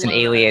 And so that's an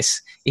alias.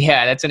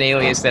 Yeah, that's an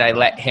alias that I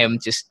let him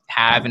just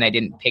have, and I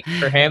didn't pick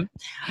for him.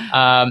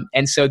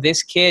 And so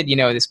this kid,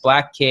 this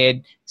black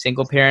kid,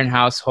 single parent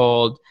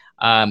household,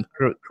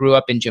 grew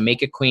up in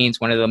Jamaica,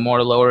 Queens, one of the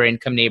more lower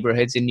income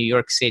neighborhoods in New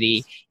York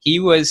City. He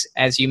was,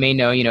 as you may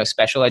know,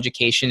 special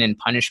education and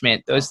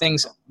punishment, those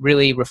things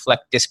really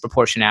reflect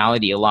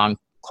disproportionality along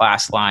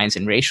class lines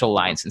and racial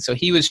lines. And so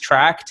he was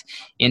tracked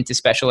into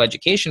special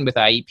education with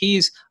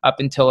IEPs up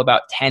until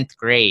about 10th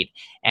grade.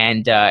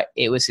 And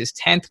it was his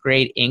 10th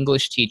grade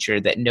English teacher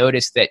that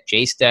noticed that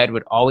Jay Stud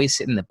would always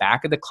sit in the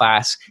back of the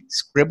class,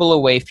 scribble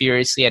away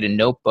furiously at a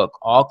notebook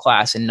all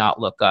class and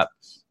not look up.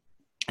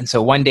 And so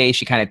one day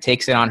she kind of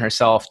takes it on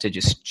herself to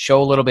just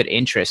show a little bit of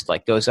interest,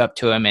 goes up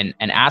to him and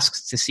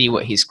asks to see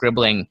what he's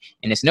scribbling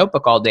in his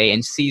notebook all day,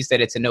 and sees that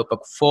it's a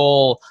notebook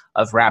full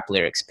of rap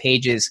lyrics,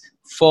 pages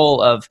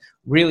full of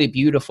really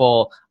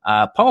beautiful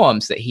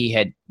poems that he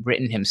had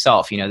written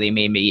himself. They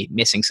may be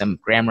missing some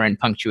grammar and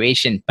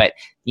punctuation, but,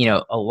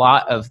 a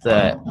lot of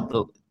the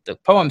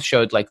poems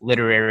showed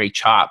literary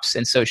chops.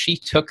 And so she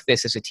took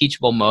this as a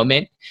teachable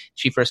moment.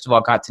 She first of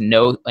all got to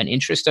know an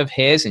interest of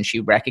his, and she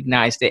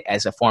recognized it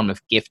as a form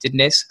of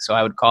giftedness. So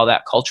I would call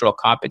that cultural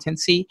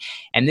competency.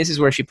 And this is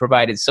where she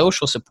provided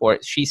social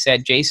support. She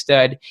said, Jay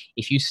Stud,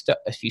 if you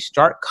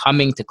start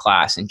coming to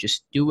class and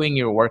just doing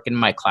your work in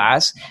my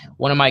class,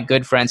 one of my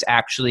good friends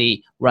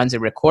actually runs a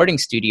recording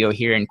studio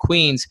here in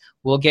Queens.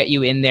 We'll get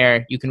you in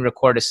there. You can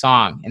record a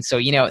song. And so,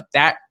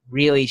 that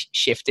really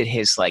shifted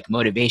his like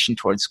motivation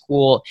towards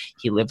school.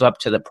 He lived up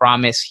to the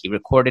promise. He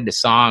recorded a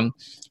song.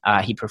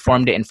 He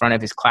performed it in front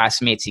of his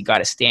classmates. He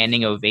got a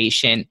standing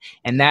ovation.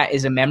 And that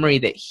is a memory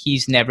that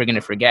he's never going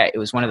to forget. It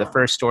was one of the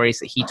first stories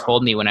that he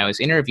told me when I was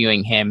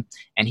interviewing him.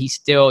 And he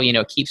still,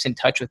 keeps in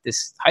touch with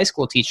this high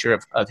school teacher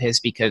of his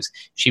because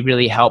she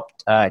really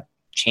helped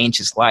change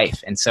his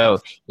life. And so,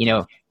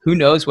 who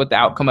knows what the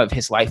outcome of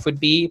his life would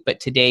be, but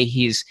today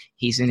he's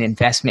an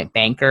investment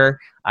banker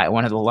at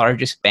one of the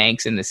largest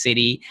banks in the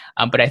city.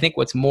 But I think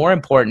what's more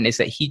important is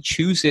that he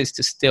chooses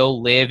to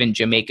still live in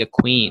Jamaica,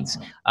 Queens,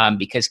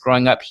 because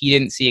growing up, he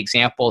didn't see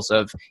examples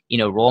of,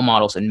 role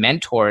models and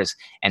mentors.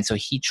 And so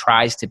he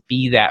tries to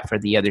be that for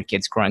the other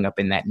kids growing up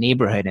in that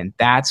neighborhood. And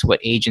that's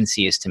what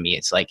agency is to me.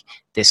 It's like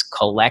this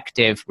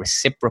collective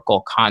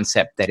reciprocal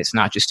concept that it's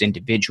not just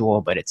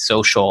individual, but it's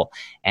social.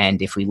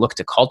 And if we look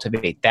to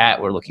cultivate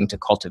that, we're looking to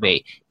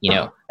cultivate,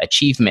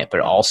 achievement, but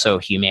also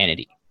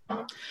humanity.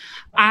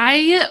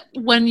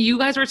 When you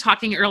guys were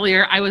talking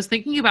earlier, I was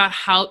thinking about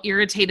how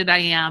irritated I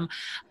am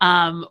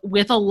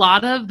with a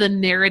lot of the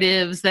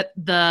narratives that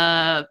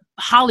the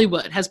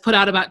Hollywood has put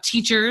out about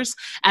teachers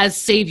as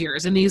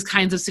saviors in these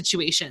kinds of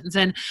situations.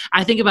 And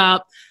I think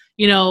about,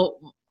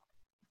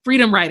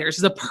 Freedom Writers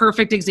is a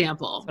perfect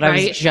example. What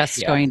right? I was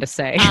just going to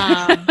say.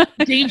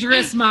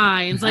 Dangerous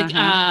Minds.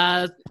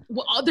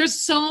 There's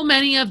so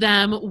many of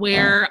them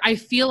where I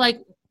feel like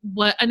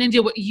what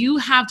you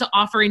have to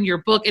offer in your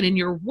book and in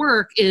your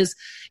work is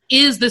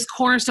this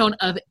cornerstone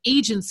of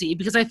agency,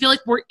 because I feel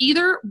like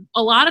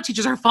a lot of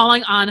teachers are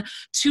falling on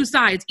two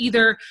sides.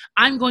 Either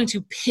I'm going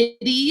to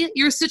pity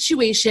your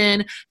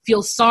situation,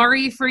 feel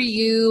sorry for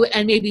you,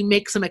 and maybe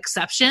make some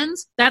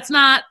exceptions. That's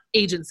not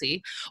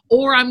agency.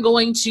 Or I'm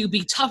going to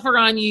be tougher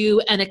on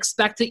you and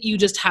expect that you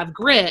just have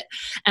grit.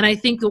 And I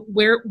think that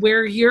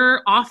where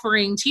you're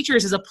offering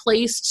teachers is a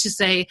place to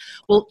say,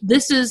 well,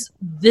 this is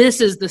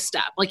the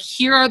step. Like,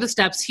 here are the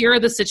steps. Here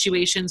are the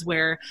situations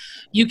where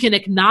you can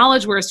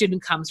acknowledge where a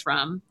student comes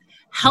from,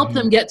 help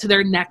them get to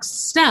their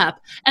next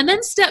step, and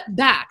then step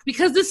back,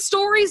 because this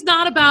story's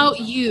not about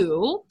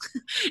you.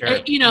 Sure.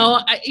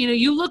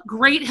 You look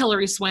great,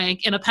 Hilary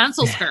Swank, in a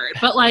pencil skirt,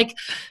 but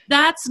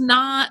that's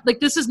not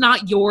this is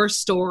not your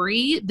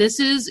story.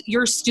 This is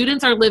your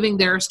students are living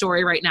their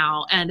story right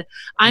now. And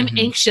I'm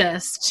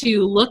anxious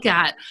to look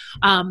at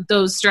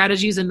those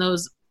strategies and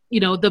those,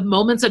 the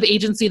moments of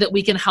agency that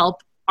we can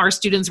help our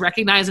students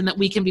recognize, and that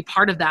we can be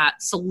part of that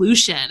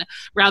solution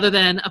rather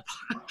than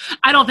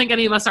I don't think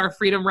any of us are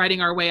freedom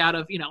writing our way out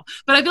of,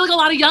 but I feel like a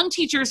lot of young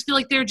teachers feel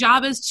like their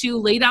job is to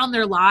lay down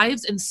their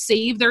lives and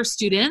save their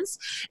students.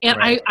 And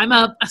right.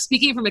 I'm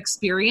speaking from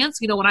experience,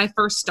 when I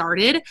first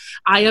started,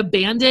 I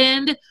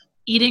abandoned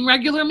eating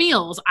regular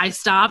meals. I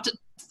stopped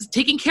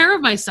taking care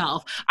of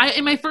myself.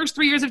 In my first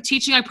 3 years of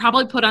teaching, I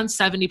probably put on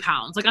 70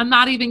 pounds. I'm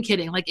not even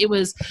kidding. It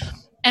was,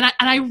 and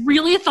I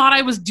really thought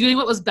I was doing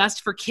what was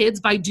best for kids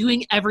by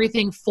doing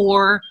everything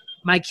for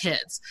my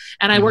kids.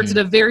 And I worked at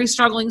a very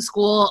struggling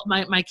school.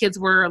 My kids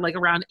were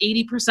around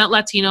 80%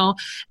 Latino,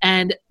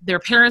 and their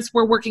parents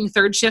were working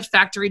third shift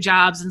factory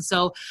jobs. And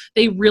so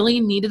they really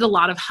needed a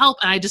lot of help.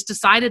 And I just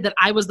decided that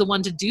I was the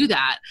one to do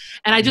that.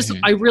 And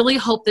I really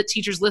hope that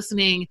teachers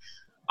listening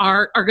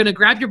are going to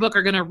grab your book,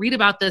 are going to read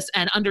about this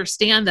and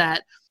understand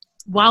that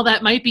while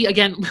that might be,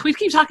 again, we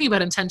keep talking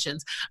about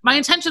intentions. My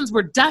intentions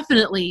were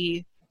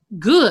definitely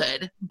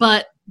good,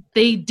 but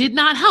they did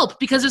not help,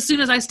 because as soon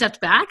as I stepped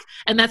back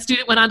and that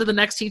student went on to the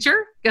next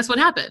teacher, guess what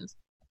happened?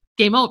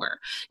 Game over.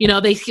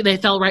 They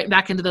fell right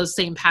back into those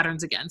same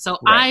patterns again. So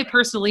right. I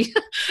personally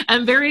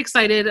am very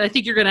excited. I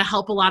think you're going to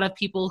help a lot of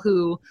people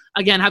who,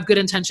 again, have good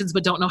intentions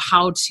but don't know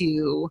how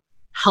to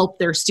help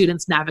their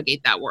students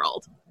navigate that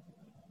world.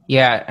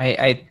 Yeah,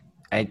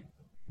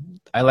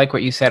 I like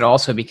what you said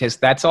also, because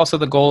that's also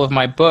the goal of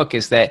my book,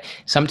 is that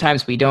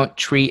sometimes we don't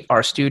treat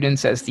our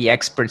students as the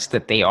experts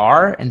that they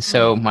are. And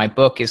so my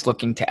book is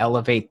looking to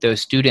elevate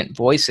those student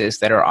voices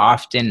that are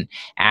often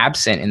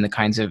absent in the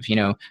kinds of,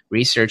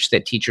 research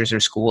that teachers or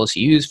schools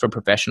use for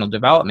professional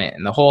development.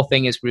 And the whole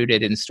thing is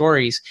rooted in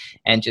stories.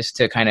 And just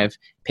to kind of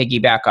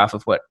piggyback off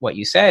of what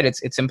you said,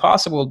 it's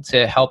impossible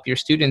to help your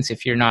students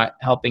if you're not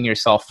helping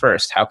yourself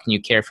first. How can you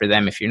care for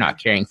them if you're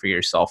not caring for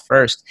yourself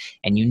first?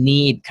 And you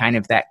need kind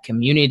of that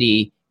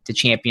community to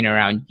champion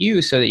around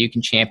you so that you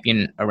can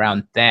champion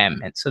around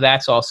them. And so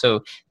that's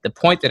also the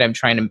point that I'm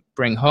trying to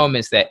bring home,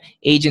 is that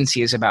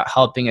agency is about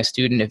helping a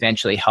student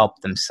eventually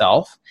help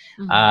themselves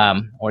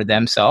or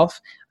themselves.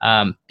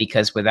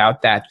 Because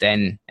without that,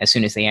 then as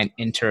soon as they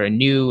enter a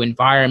new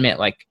environment,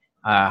 like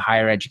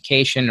higher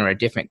education or a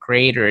different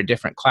grade or a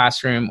different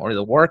classroom or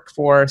the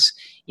workforce,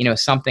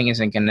 something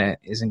isn't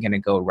gonna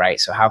go right.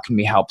 So how can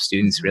we help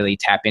students really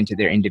tap into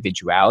their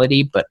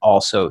individuality, but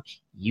also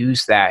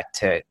use that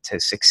to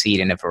succeed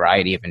in a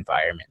variety of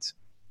environments?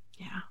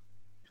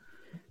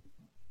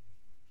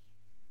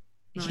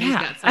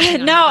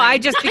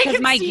 Because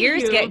my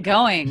gears get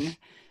going,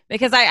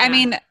 because I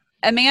mean,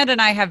 Amanda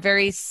and I have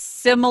very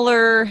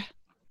similar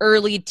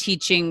early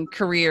teaching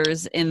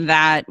careers in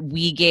that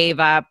we gave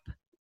up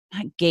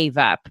not gave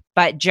up,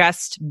 but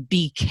just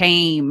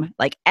became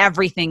like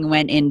everything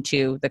went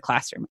into the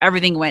classroom.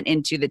 Everything went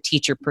into the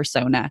teacher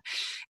persona.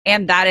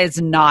 And that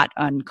is not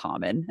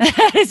uncommon.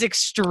 That is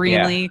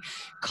extremely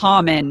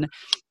common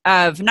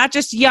of not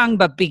just young,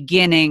 but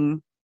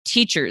beginning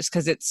teachers,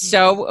 because it's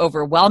so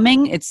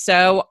overwhelming. It's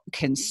so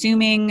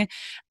consuming.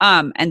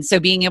 And so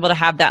being able to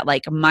have that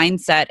like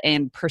mindset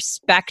and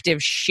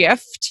perspective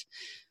shift,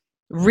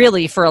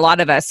 really for a lot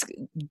of us,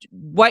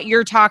 what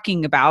you're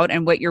talking about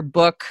and what your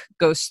book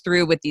goes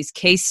through with these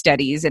case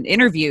studies and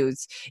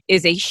interviews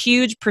is a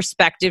huge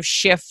perspective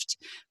shift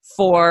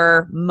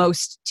for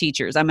most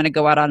teachers. I'm going to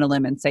go out on a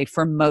limb and say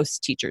for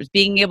most teachers,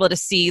 being able to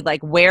see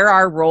like where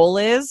our role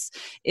is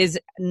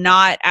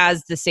not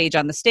as the sage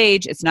on the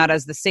stage. It's not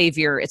as the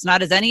savior. It's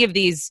not as any of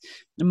these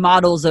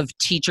models of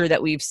teacher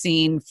that we've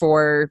seen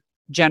for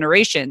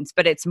generations,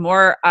 but it's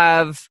more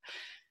of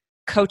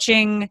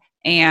coaching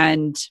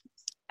and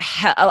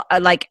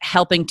like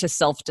helping to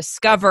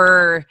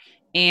self-discover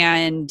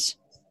and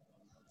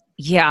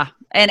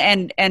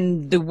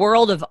and the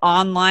world of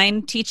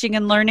online teaching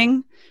and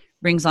learning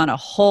brings on a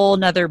whole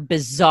nother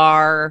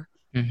bizarre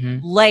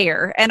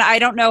layer. And I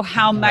don't know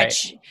how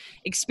much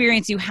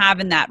experience you have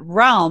in that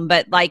realm,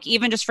 but like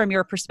even just from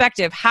your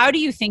perspective, how do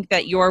you think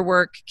that your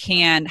work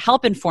can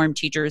help inform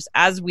teachers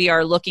as we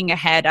are looking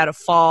ahead at a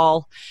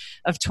fall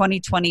of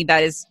 2020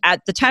 that is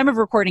at the time of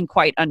recording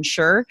quite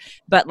unsure,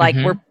 but like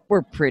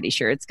we're pretty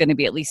sure it's going to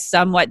be at least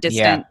somewhat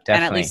distant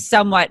and at least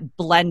somewhat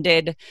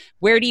blended.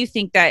 Where do you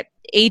think that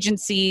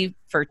agency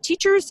for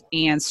teachers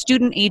and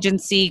student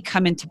agency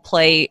come into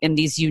play in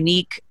these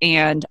unique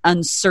and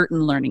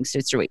uncertain learning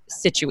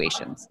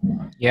situations?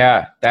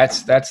 Yeah,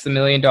 that's the $1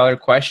 million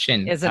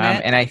question, isn't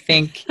it? And I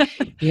think,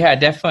 yeah,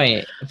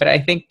 definitely. But I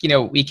think,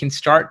 we can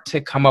start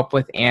to come up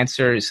with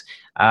answers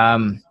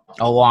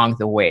along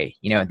the way.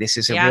 This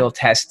is a real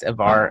test of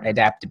our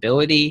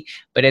adaptability,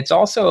 but it's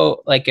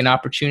also like an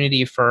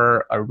opportunity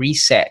for a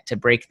reset to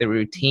break the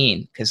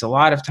routine, because a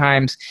lot of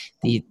times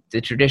the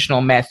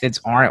traditional methods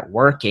aren't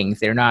working.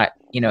 They're not,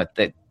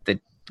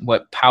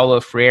 what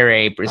Paulo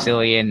Freire,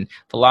 Brazilian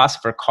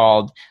philosopher,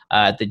 called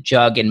the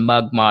jug and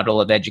mug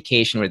model of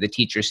education, where the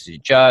teacher's the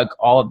jug,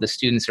 all of the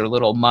students are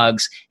little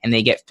mugs, and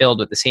they get filled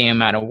with the same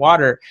amount of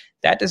water.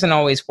 That doesn't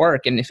always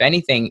work. And if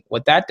anything,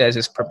 what that does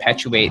is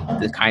perpetuate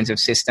the kinds of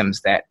systems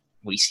that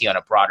we see on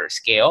a broader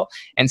scale.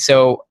 And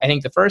so I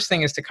think the first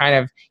thing is to kind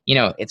of,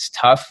 it's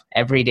tough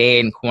every day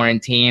in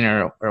quarantine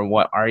or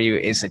what are you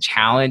is a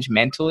challenge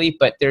mentally,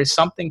 but there's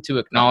something to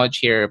acknowledge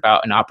here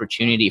about an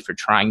opportunity for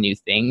trying new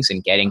things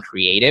and getting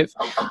creative.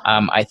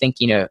 I think,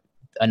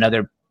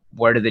 another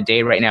word of the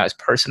day right now is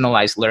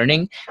personalized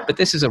learning, but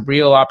this is a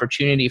real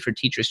opportunity for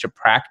teachers to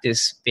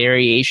practice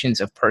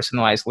variations of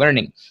personalized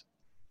learning.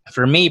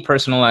 For me,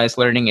 personalized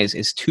learning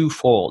is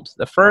twofold.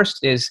 The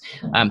first is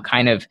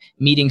kind of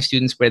meeting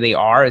students where they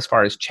are as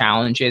far as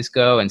challenges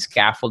go and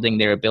scaffolding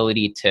their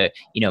ability to,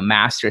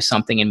 master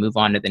something and move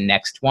on to the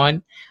next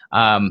one,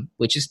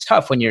 which is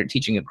tough when you're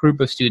teaching a group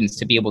of students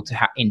to be able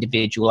to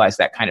individualize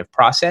that kind of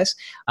process.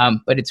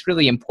 But it's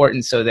really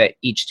important so that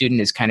each student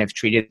is kind of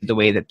treated the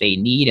way that they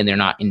need and they're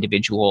not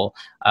individual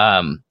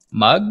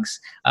mugs.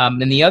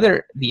 And the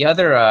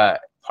other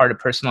part of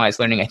personalized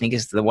learning, I think,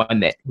 is the one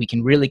that we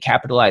can really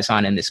capitalize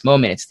on in this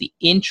moment. It's the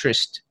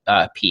interest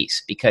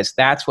piece, because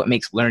that's what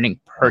makes learning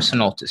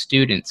personal to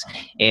students.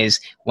 Is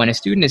when a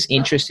student is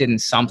interested in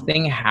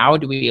something, how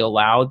do we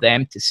allow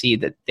them to see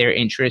that their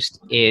interest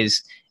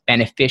is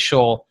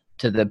beneficial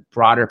to the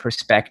broader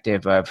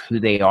perspective of who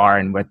they are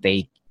and what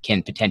they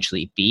can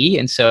potentially be?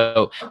 And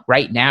so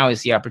right now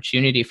is the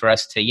opportunity for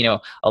us to,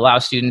 allow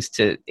students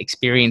to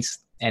experience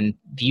and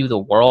view the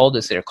world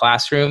as their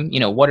classroom.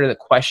 What are the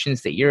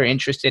questions that you're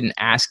interested in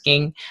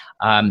asking?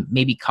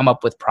 Maybe come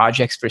up with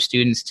projects for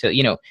students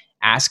to,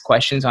 ask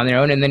questions on their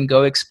own and then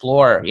go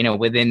explore,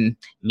 within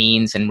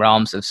means and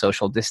realms of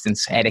social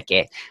distance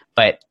etiquette.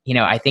 But,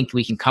 I think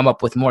we can come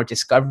up with more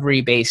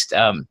discovery-based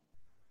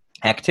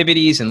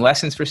activities and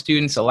lessons for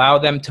students, allow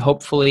them to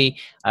hopefully,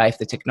 if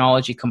the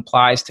technology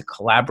complies, to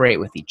collaborate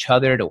with each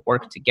other, to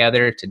work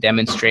together, to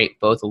demonstrate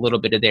both a little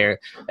bit of their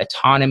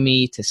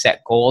autonomy, to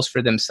set goals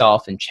for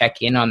themselves and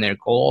check in on their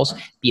goals,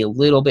 be a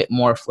little bit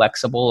more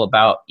flexible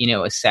about,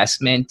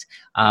 assessment,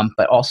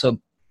 but also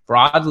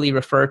broadly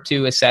refer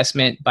to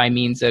assessment by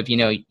means of,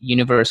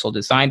 universal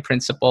design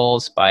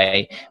principles,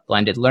 by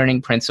blended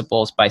learning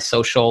principles, by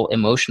social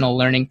emotional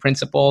learning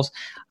principles.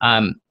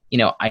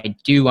 I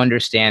do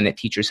understand that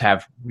teachers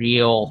have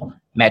real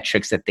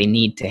metrics that they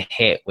need to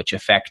hit, which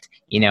affect,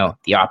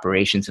 the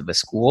operations of a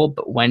school.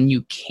 But when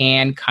you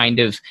can kind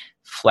of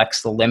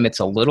flex the limits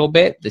a little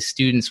bit, the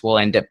students will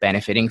end up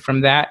benefiting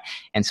from that.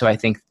 And so I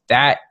think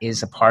that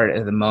is a part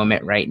of the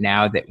moment right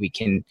now that we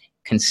can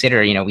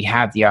consider. We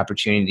have the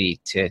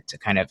opportunity to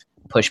kind of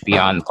push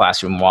beyond the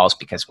classroom walls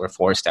because we're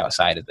forced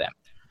outside of them.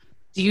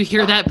 Do you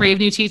hear that, brave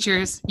new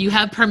teachers? You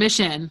have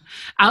permission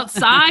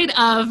outside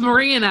of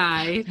Marie and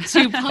I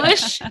to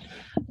push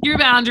your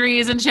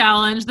boundaries and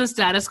challenge the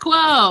status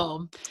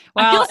quo. Well,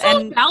 I feel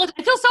so valid.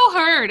 I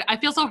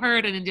feel so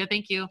heard. Anindya,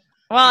 thank you.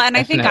 Well, and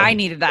I think I Definitely.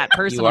 needed that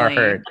personally. You are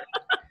heard.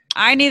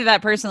 I needed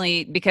that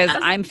personally because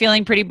I'm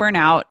feeling pretty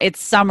burnout.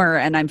 It's summer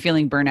and I'm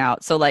feeling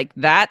burnout. So like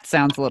that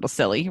sounds a little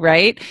silly,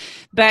 right?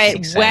 But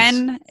Makes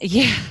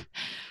sense.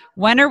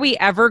 when are we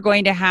ever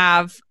going to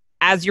have,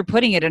 as you're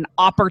putting it, an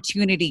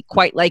opportunity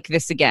quite like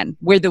this again,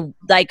 where the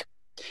like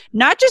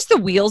not just the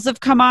wheels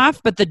have come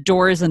off, but the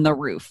doors and the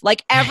roof,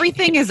 like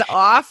everything is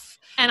off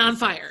And on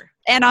fire.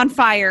 and on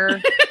fire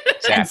and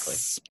Exactly.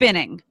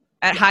 spinning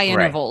at high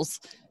Right. intervals.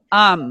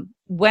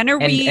 When are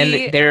we?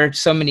 And there are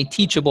so many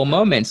teachable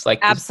moments. Like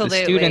the students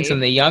Absolutely.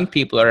 and the young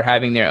people are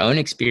having their own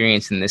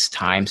experience in this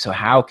time. So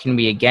how can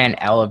we again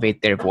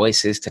elevate their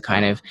voices to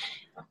kind of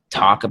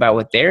talk about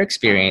what they're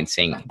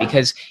experiencing?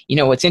 Because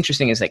what's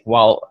interesting is like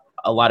while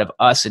a lot of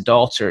us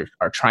adults are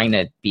trying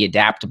to be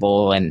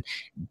adaptable and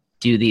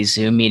do these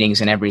Zoom meetings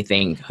and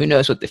everything, who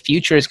knows what the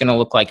future is going to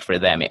look like for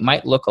them? It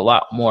might look a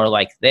lot more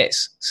like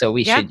this. So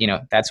we should,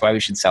 that's why we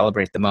should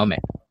celebrate the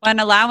moment. And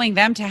allowing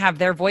them to have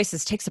their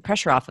voices takes the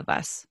pressure off of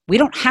us. We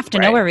don't have to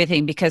know Right.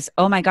 everything because,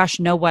 oh my gosh,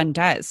 no one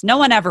does. No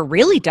one ever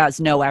really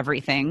does know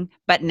everything.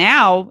 But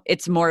now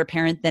it's more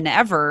apparent than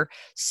ever.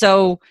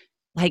 So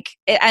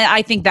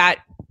I think that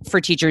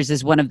for teachers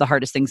is one of the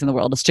hardest things in the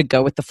world is to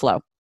go with the flow.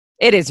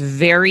 It is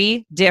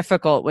very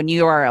difficult when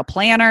you are a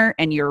planner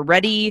and you're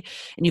ready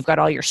and you've got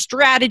all your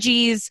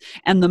strategies,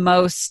 and the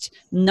most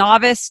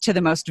novice to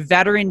the most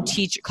veteran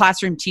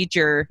classroom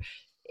teacher,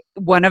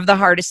 one of the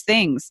hardest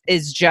things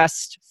is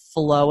just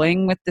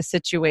flowing with the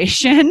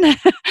situation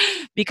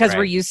because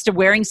we're Right. used to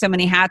wearing so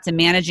many hats and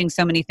managing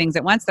so many things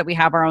at once that we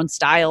have our own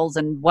styles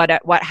and what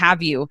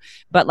have you.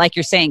 But like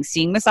you're saying,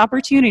 seeing this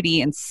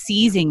opportunity and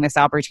seizing this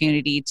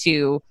opportunity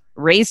to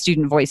raise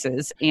student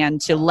voices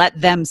and to let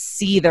them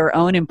see their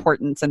own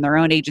importance and their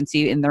own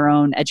agency in their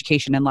own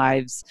education and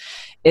lives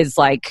is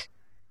like,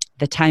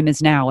 the time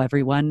is now,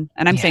 everyone.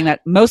 And I'm saying that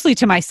mostly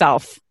to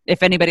myself,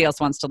 if anybody else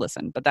wants to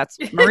listen, but that's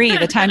Marie,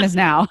 the time is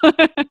now.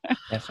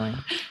 Definitely.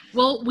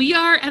 Well, we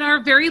are at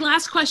our very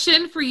last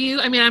question for you.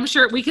 I mean, I'm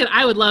sure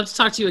I would love to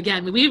talk to you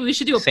again. We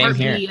should do a Same part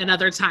here. B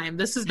another time.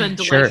 This has been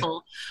Sure.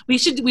 delightful. We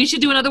should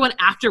do another one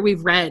after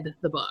we've read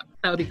the book.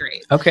 That would be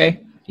great.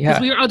 Okay. Yeah.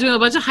 Because we are all doing a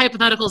bunch of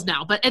hypotheticals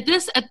now. But at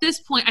this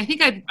point, I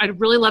think I'd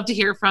really love to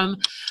hear from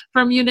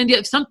you,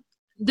 Nindya.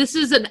 This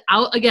is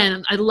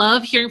again, I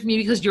love hearing from you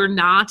because you're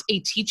not a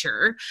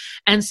teacher.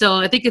 And so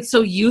I think it's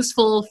so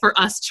useful for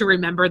us to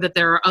remember that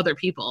there are other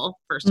people,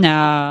 first of all.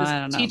 No, Because I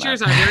don't know.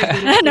 teachers about are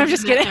very good at No, I'm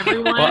just thinking kidding. that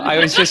everyone. Well,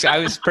 I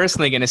was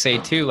personally going to say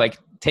too, like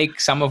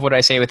take some of what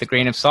I say with a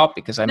grain of salt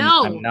because I'm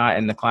not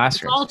in the it's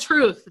classroom. all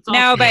truth. It's all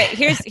No,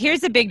 truth. but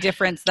here's a big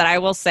difference that I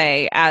will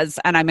say and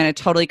I'm going to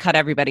totally cut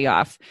everybody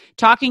off.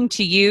 Talking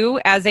to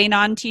you as a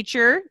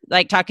non-teacher,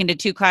 like talking to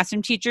two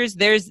classroom teachers,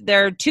 there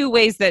are two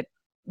ways that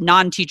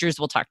non-teachers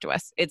will talk to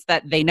us. It's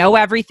that they know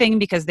everything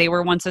because they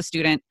were once a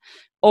student,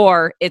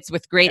 or it's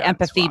with great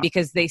empathy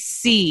because they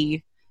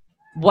see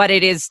what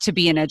it is to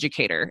be an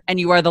educator, and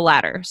you are the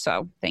latter.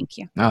 So thank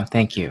you. Oh,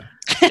 thank you.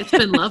 It's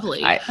been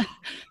lovely.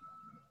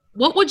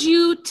 What would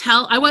you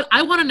tell? I want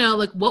to know,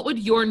 like, what would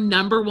your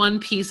number one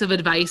piece of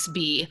advice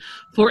be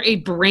for a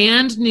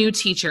brand new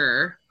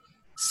teacher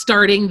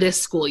starting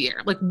this school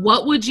year? Like,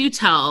 what would you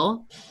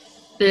tell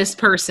this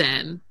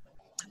person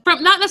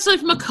from, not necessarily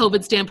from a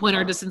COVID standpoint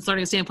or distance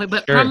learning standpoint,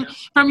 but Sure.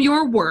 from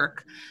your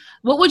work?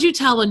 What would you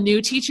tell a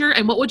new teacher,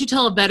 and what would you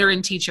tell a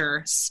veteran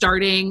teacher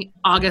starting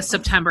August,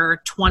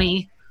 September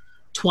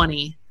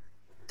 2020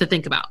 to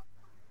think about?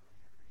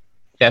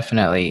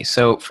 Definitely.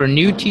 So for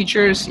new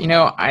teachers,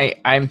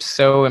 I'm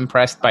so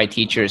impressed by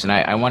teachers, and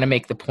I want to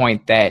make the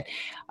point that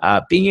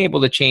being able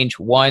to change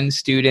one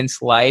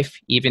student's life,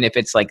 even if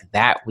it's like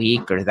that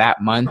week or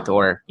that month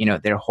or,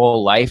 their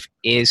whole life,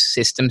 is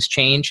systems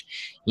change,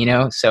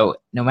 so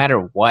no matter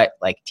what,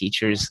 like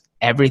teachers,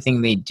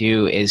 everything they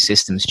do is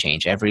systems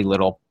change. Every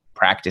little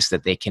practice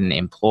that they can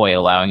employ,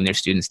 allowing their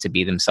students to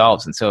be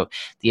themselves. And so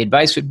the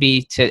advice would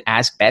be to,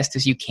 as best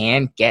as you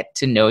can, get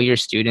to know your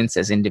students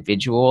as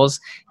individuals,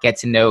 get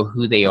to know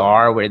who they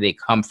are, where they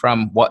come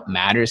from, what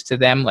matters to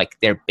them, like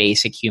their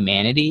basic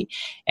humanity.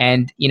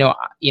 And,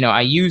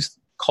 I use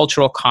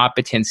cultural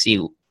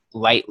competency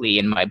lightly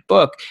in my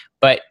book,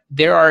 but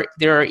there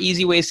are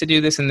easy ways to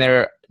do this, and there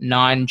are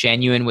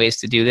non-genuine ways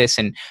to do this.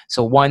 And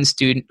so one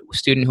student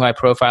who I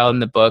profile in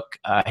the book,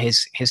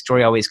 his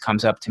story always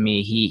comes up to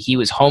me. He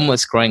was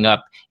homeless growing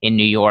up in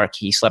New York.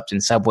 He slept in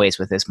subways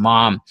with his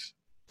mom.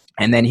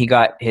 And then he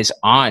got his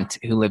aunt,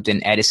 who lived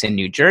in Edison,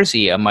 New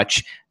Jersey, a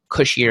much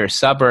cushier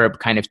suburb,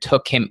 kind of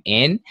took him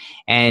in.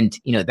 And,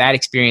 that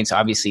experience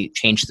obviously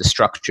changed the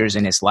structures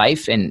in his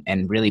life and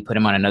really put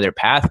him on another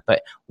path.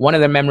 But one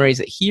of the memories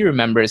that he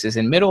remembers is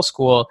in middle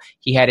school,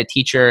 he had a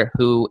teacher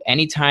who,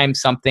 anytime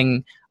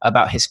something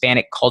about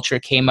Hispanic culture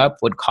came up,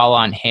 would call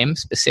on him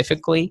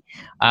specifically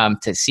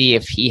to see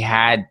if he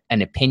had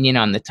an opinion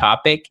on the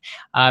topic.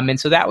 And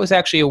so that was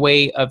actually a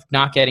way of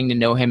not getting to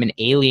know him and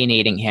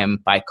alienating him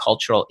by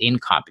cultural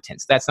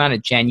incompetence. That's not a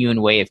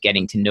genuine way of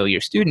getting to know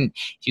your student.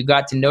 If you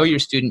got to know your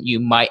student, you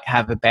might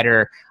have a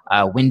better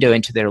window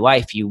into their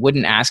life. You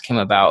wouldn't ask him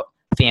about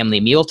family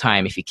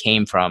mealtime if you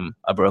came from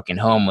a broken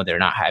home where they're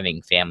not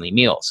having family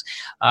meals.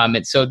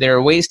 And so there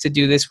are ways to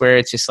do this where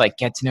it's just like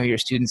get to know your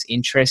students'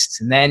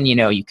 interests, and then,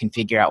 you can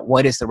figure out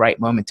what is the right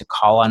moment to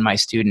call on my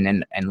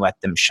student and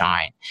let them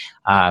shine.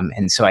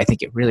 And so I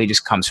think it really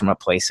just comes from a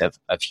place of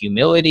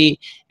humility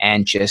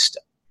and just,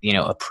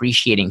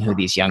 appreciating who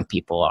these young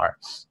people are.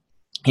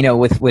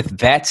 With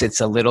vets, it's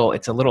a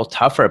little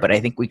tougher, but I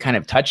think we kind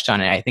of touched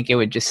on it. I think it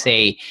would just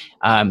say,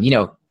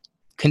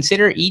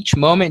 consider each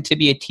moment to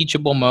be a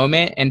teachable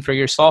moment, and for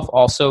yourself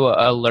also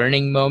a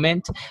learning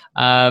moment.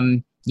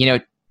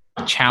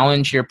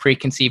 Challenge your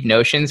preconceived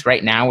notions.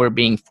 Right now we're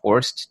being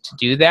forced to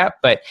do that,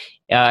 but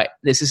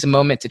this is a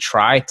moment to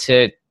try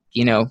to,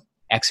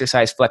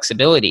 exercise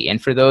flexibility.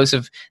 And for those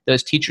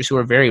teachers who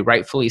are very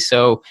rightfully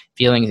so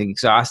feeling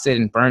exhausted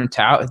and burnt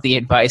out, the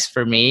advice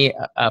for me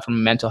from a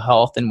mental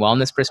health and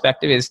wellness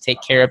perspective is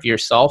take care of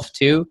yourself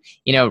too.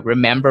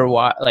 Remember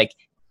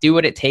do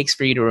what it takes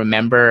for you to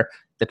remember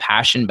the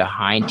passion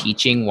behind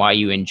teaching, why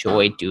you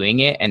enjoy doing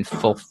it, and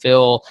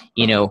fulfill,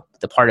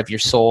 the part of your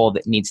soul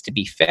that needs to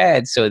be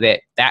fed so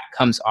that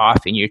comes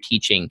off in your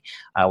teaching.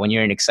 When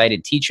you're an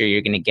excited teacher,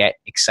 you're going to get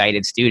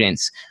excited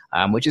students,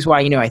 which is why,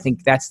 I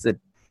think that's the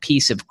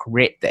piece of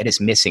grit that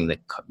is missing,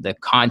 the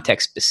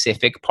context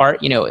specific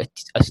part.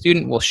 A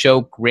student will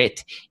show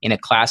grit in a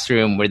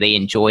classroom where they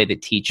enjoy the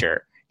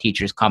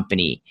teacher's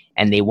company,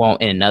 and they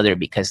won't in another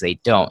because they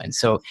don't. And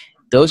so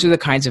those are the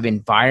kinds of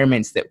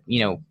environments that,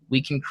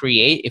 we can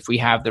create if we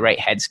have the right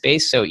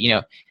headspace. So,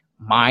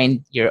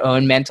 mind your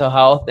own mental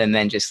health, and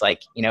then just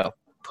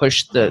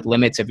push the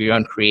limits of your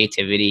own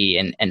creativity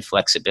and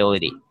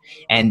flexibility.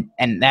 And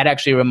that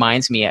actually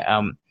reminds me,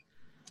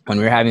 when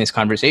we were having this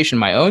conversation,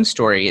 my own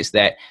story is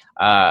that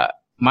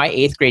my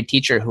 8th grade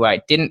teacher, who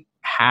I didn't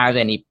have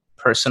any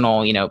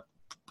personal,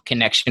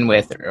 connection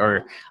with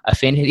or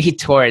affinity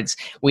towards,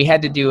 we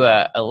had to do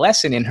a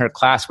lesson in her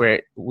class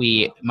where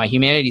my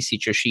humanities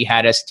teacher, she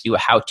had us do a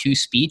how-to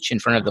speech in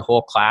front of the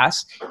whole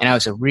class. And I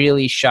was a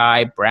really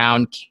shy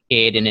brown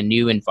kid in a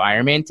new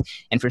environment.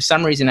 And for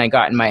some reason, I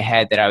got in my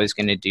head that I was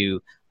going to do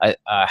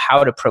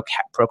how to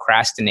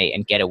procrastinate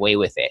and get away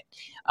with it.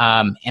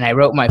 And I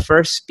wrote my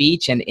first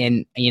speech, and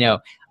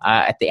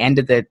at the end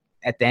of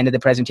the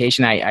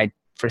presentation, I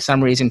for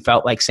some reason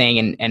felt like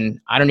saying, and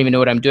I don't even know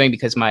what I'm doing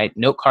because my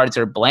note cards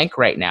are blank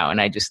right now.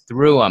 And I just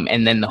threw them.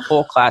 And then the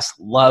whole class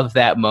loved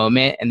that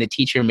moment. And the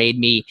teacher made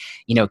me,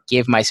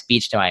 give my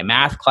speech to my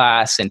math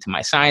class and to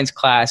my science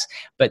class.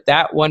 But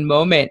that one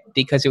moment,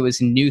 because it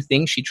was a new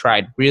thing she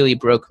tried, really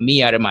broke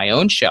me out of my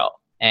own shell.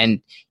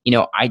 And,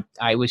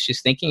 I was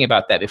just thinking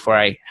about that before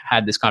I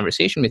had this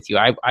conversation with you.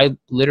 I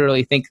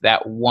literally think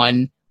that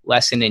one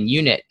lesson in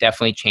unit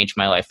definitely changed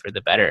my life for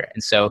the better.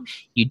 And so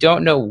you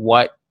don't know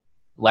what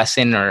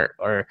lesson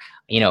or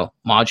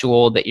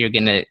module that you're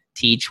going to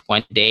teach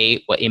one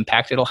day, what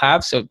impact it'll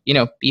have. So,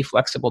 be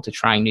flexible to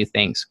trying new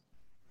things.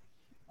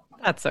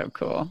 That's so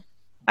cool.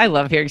 I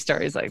love hearing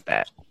stories like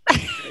that.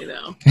 I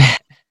know.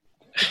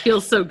 It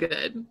feels so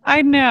good.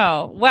 I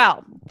know.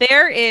 Well,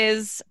 there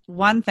is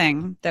one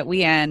thing that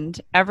we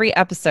end every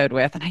episode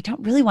with, and I don't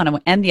really want to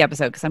end the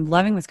episode because I'm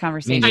loving this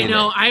conversation. I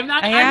know. I'm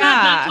not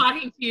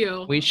talking to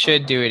you. We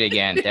should do it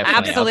again. Definitely.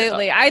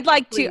 Absolutely. I'd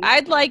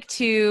like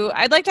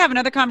to have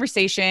another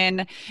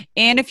conversation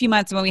in a few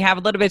months when we have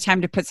a little bit of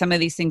time to put some of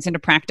these things into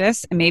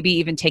practice, and maybe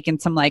even take in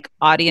some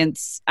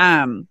audience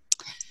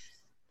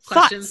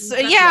questions.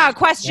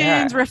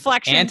 Questions,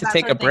 reflections. And to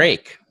take a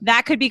break.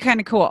 That could be kind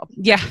of cool.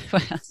 Yeah,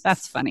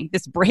 that's funny.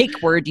 This break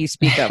word you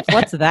speak of.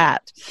 What's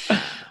that?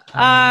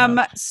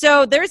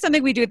 So there's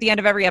something we do at the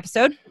end of every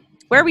episode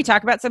where we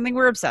talk about something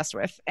we're obsessed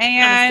with.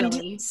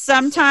 And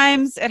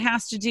sometimes it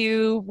has to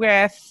do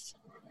with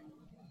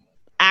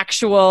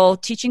actual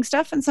teaching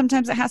stuff, and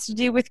sometimes it has to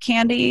do with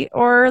candy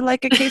or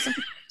like a case of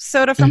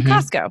soda from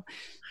Costco.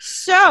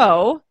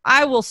 So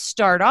I will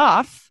start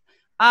off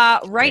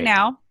right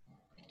now.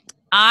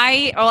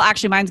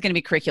 Actually, mine's going to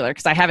be curricular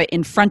because I have it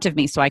in front of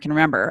me so I can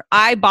remember.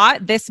 I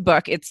bought this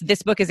book.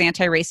 This book is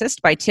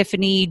Anti-Racist by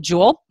Tiffany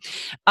Jewell.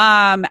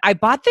 I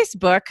bought this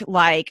book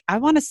I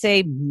want to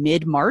say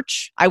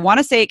mid-March. I want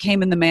to say it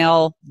came in the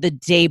mail the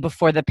day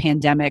before the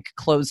pandemic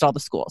closed all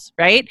the schools,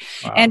 right?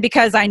 Wow. And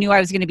because I knew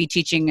I was going to be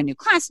teaching a new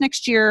class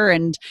next year,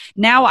 and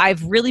now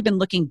I've really been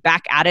looking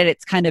back at it.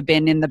 It's kind of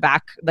been in the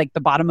back,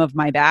 the bottom of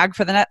my bag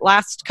for the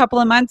last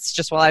couple of months,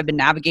 just while I've been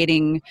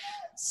navigating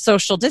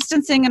social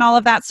distancing and all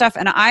of that stuff.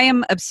 And I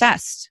am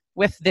obsessed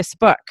with this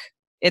book.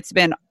 It's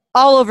been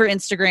all over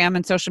Instagram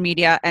and social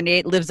media, and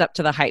it lives up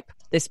to the hype.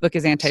 This book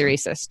is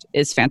Anti-Racist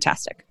is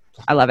fantastic.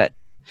 I love it.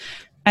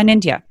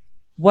 Anindya,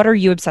 what are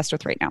you obsessed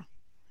with right now?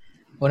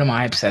 What am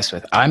I obsessed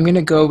with? I'm going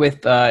to go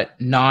with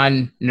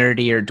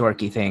non-nerdy or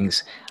dorky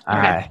things,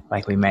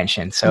 like we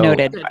mentioned. So,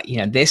 noted.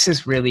 This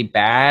is really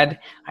bad.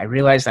 I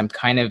realized I'm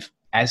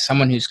as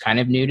someone who's kind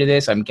of new to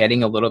this, I'm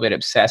getting a little bit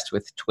obsessed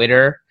with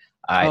Twitter.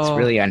 It's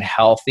really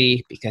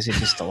unhealthy because it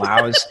just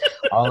allows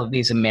all of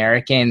these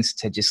Americans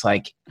to just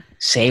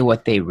say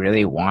what they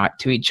really want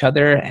to each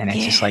other. And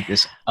it's just like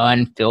this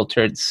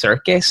unfiltered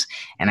circus.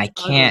 And I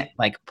can't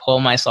like pull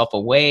myself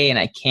away, and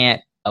I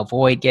can't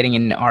avoid getting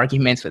in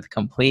arguments with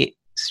complete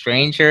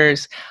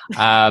strangers.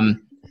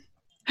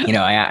 You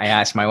know, I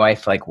asked my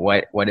wife, like,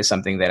 what is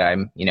something that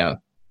I'm, you know,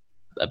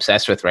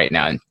 obsessed with right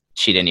now? And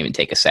she didn't even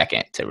take a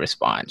second to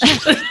respond. She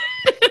was like,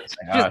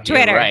 oh,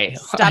 Twitter. Right.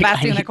 Stop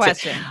asking the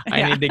question.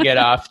 I need to get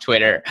off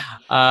Twitter.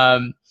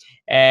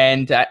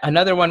 And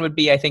another one would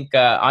be, I think,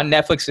 on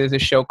Netflix, there's a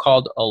show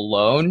called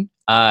Alone.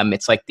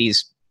 It's like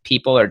these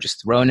people are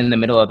just thrown in the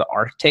middle of the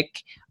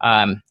Arctic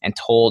and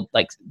told,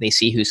 like, they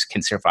see who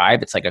can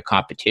survive. It's like a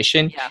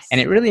competition. Yes. And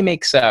it really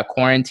makes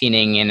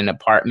quarantining in an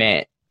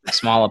apartment, a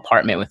small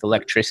apartment with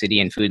electricity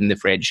and food in the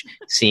fridge,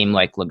 seem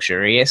like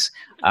luxurious.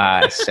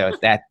 So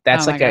that's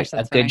Oh like gosh, a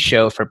that's good funny.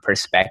 show for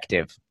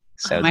perspective.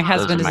 So My those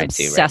husband are is my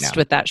two right obsessed now.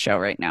 with that show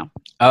right now.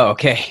 Oh,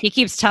 okay. He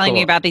keeps telling me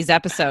Cool. about these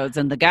episodes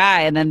and the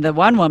guy, and then the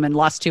one woman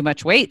lost too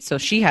much weight, so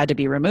she had to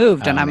be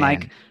removed. And Oh, I'm man.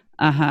 like,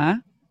 uh-huh.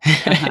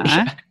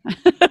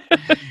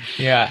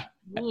 Yeah.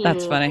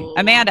 That's funny.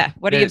 Amanda,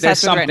 what are you There's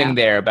obsessed with right something now?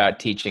 there about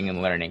teaching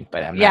and learning,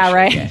 but I'm not Yeah, sure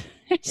right. yet.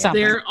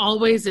 Something. There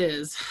always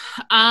is.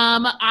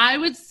 I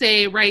would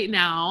say right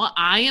now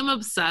I am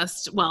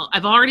obsessed. Well,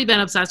 I've already been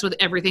obsessed with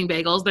Everything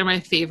Bagels. They're my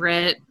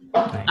favorite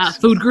Nice.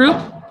 food group.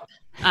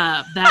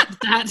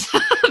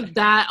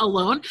 That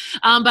alone.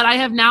 But I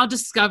have now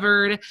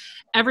discovered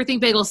Everything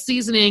Bagel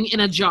seasoning in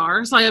a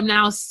jar. So I am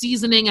now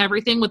seasoning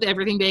everything with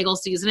Everything Bagel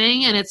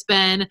seasoning, and it's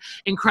been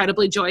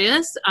incredibly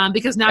joyous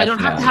because now I don't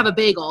have to have a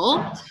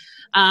bagel.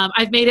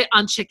 I've made it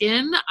on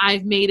chicken.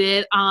 I've made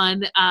it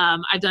on,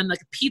 I've done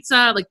like a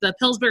pizza, like the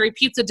Pillsbury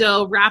pizza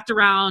dough wrapped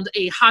around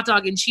a hot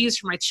dog and cheese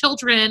for my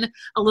children,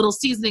 a little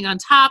seasoning on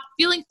top,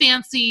 feeling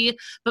fancy,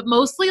 but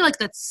mostly like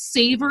that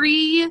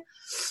savory,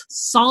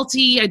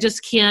 salty. I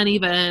just can't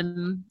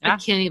even, Yeah. I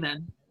can't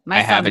even. My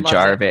I have a son loves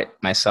jar it. of it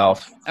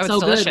myself. Oh, it's So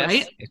good, delicious.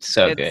 right? It's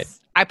so It's- good.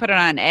 I put it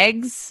on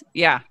eggs.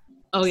 Yeah.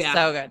 Oh yeah.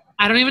 So good.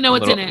 I don't even know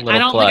what's in it. I Little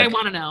don't think I plug.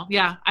 want to know.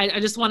 Yeah. I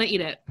just want to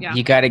eat it. Yeah.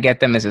 You got to get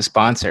them as a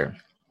sponsor.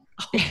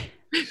 I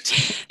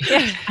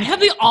have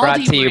the Aldi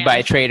Brought to you brand.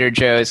 by Trader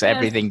Joe's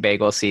Everything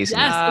Bagel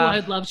Seasoning. Yes. Uh, I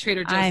love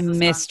Trader Joe's. I as a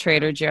miss sponsor.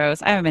 Trader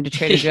Joe's. I haven't been to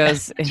Trader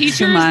Joe's in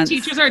 2 months.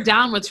 Teachers are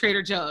down with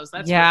Trader Joe's.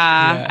 That's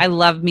Yeah, Yeah. I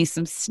love me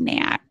some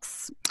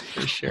snacks.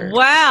 For sure.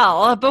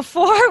 Well,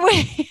 before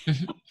we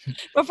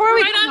go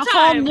Right on on a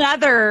whole time.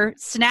 nother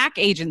snack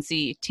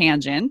agency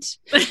tangent,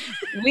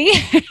 we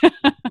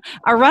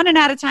are running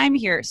out of time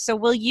here. So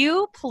will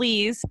you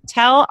please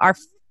tell our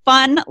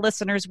fun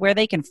listeners where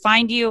they can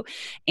find you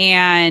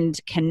and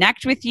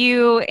connect with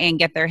you and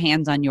get their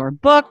hands on your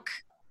book?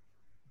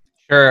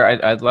 Sure,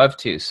 I'd love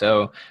to.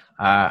 So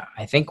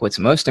I think what's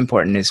most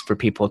important is for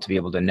people to be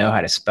able to know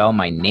how to spell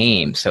my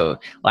name. So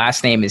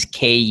last name is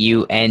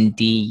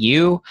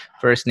Kundu.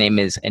 First name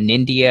is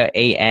Anindya,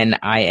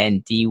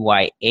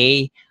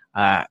 Anindya.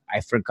 I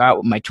forgot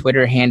what my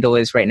Twitter handle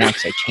is right now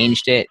because I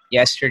changed it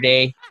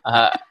yesterday.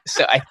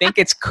 So I think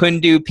it's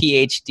Kundu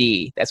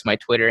PhD. That's my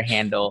Twitter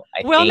handle.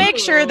 We'll think. make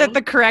sure that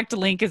the correct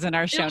link is in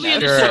our show It'll be in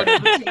notes. the Sure. show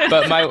notes, yeah.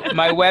 But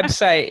my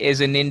website is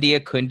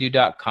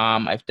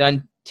anindyakundu.com. I've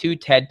done 2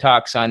 TED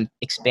Talks on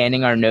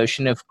expanding our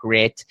notion of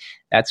grit.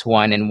 That's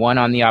one, and one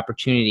on the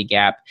opportunity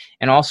gap.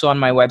 And also on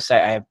my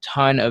website, I have a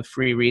ton of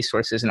free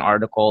resources and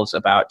articles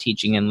about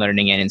teaching and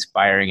learning and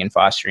inspiring and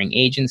fostering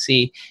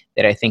agency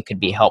that I think could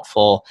be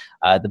helpful.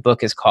 The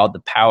book is called The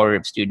Power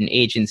of Student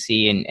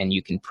Agency, and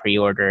you can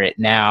pre-order it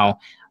now.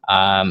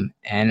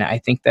 And I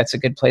think that's a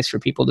good place for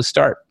people to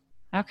start.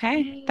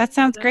 Okay, that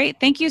sounds great.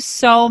 Thank you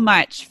so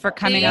much for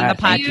coming on the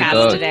Thank you podcast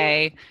both.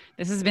 today.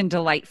 This has been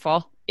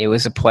delightful. It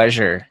was a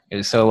pleasure. It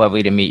was so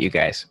lovely to meet you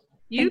guys.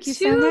 You Thank you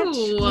so much.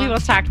 too. We will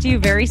talk to you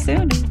very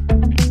soon.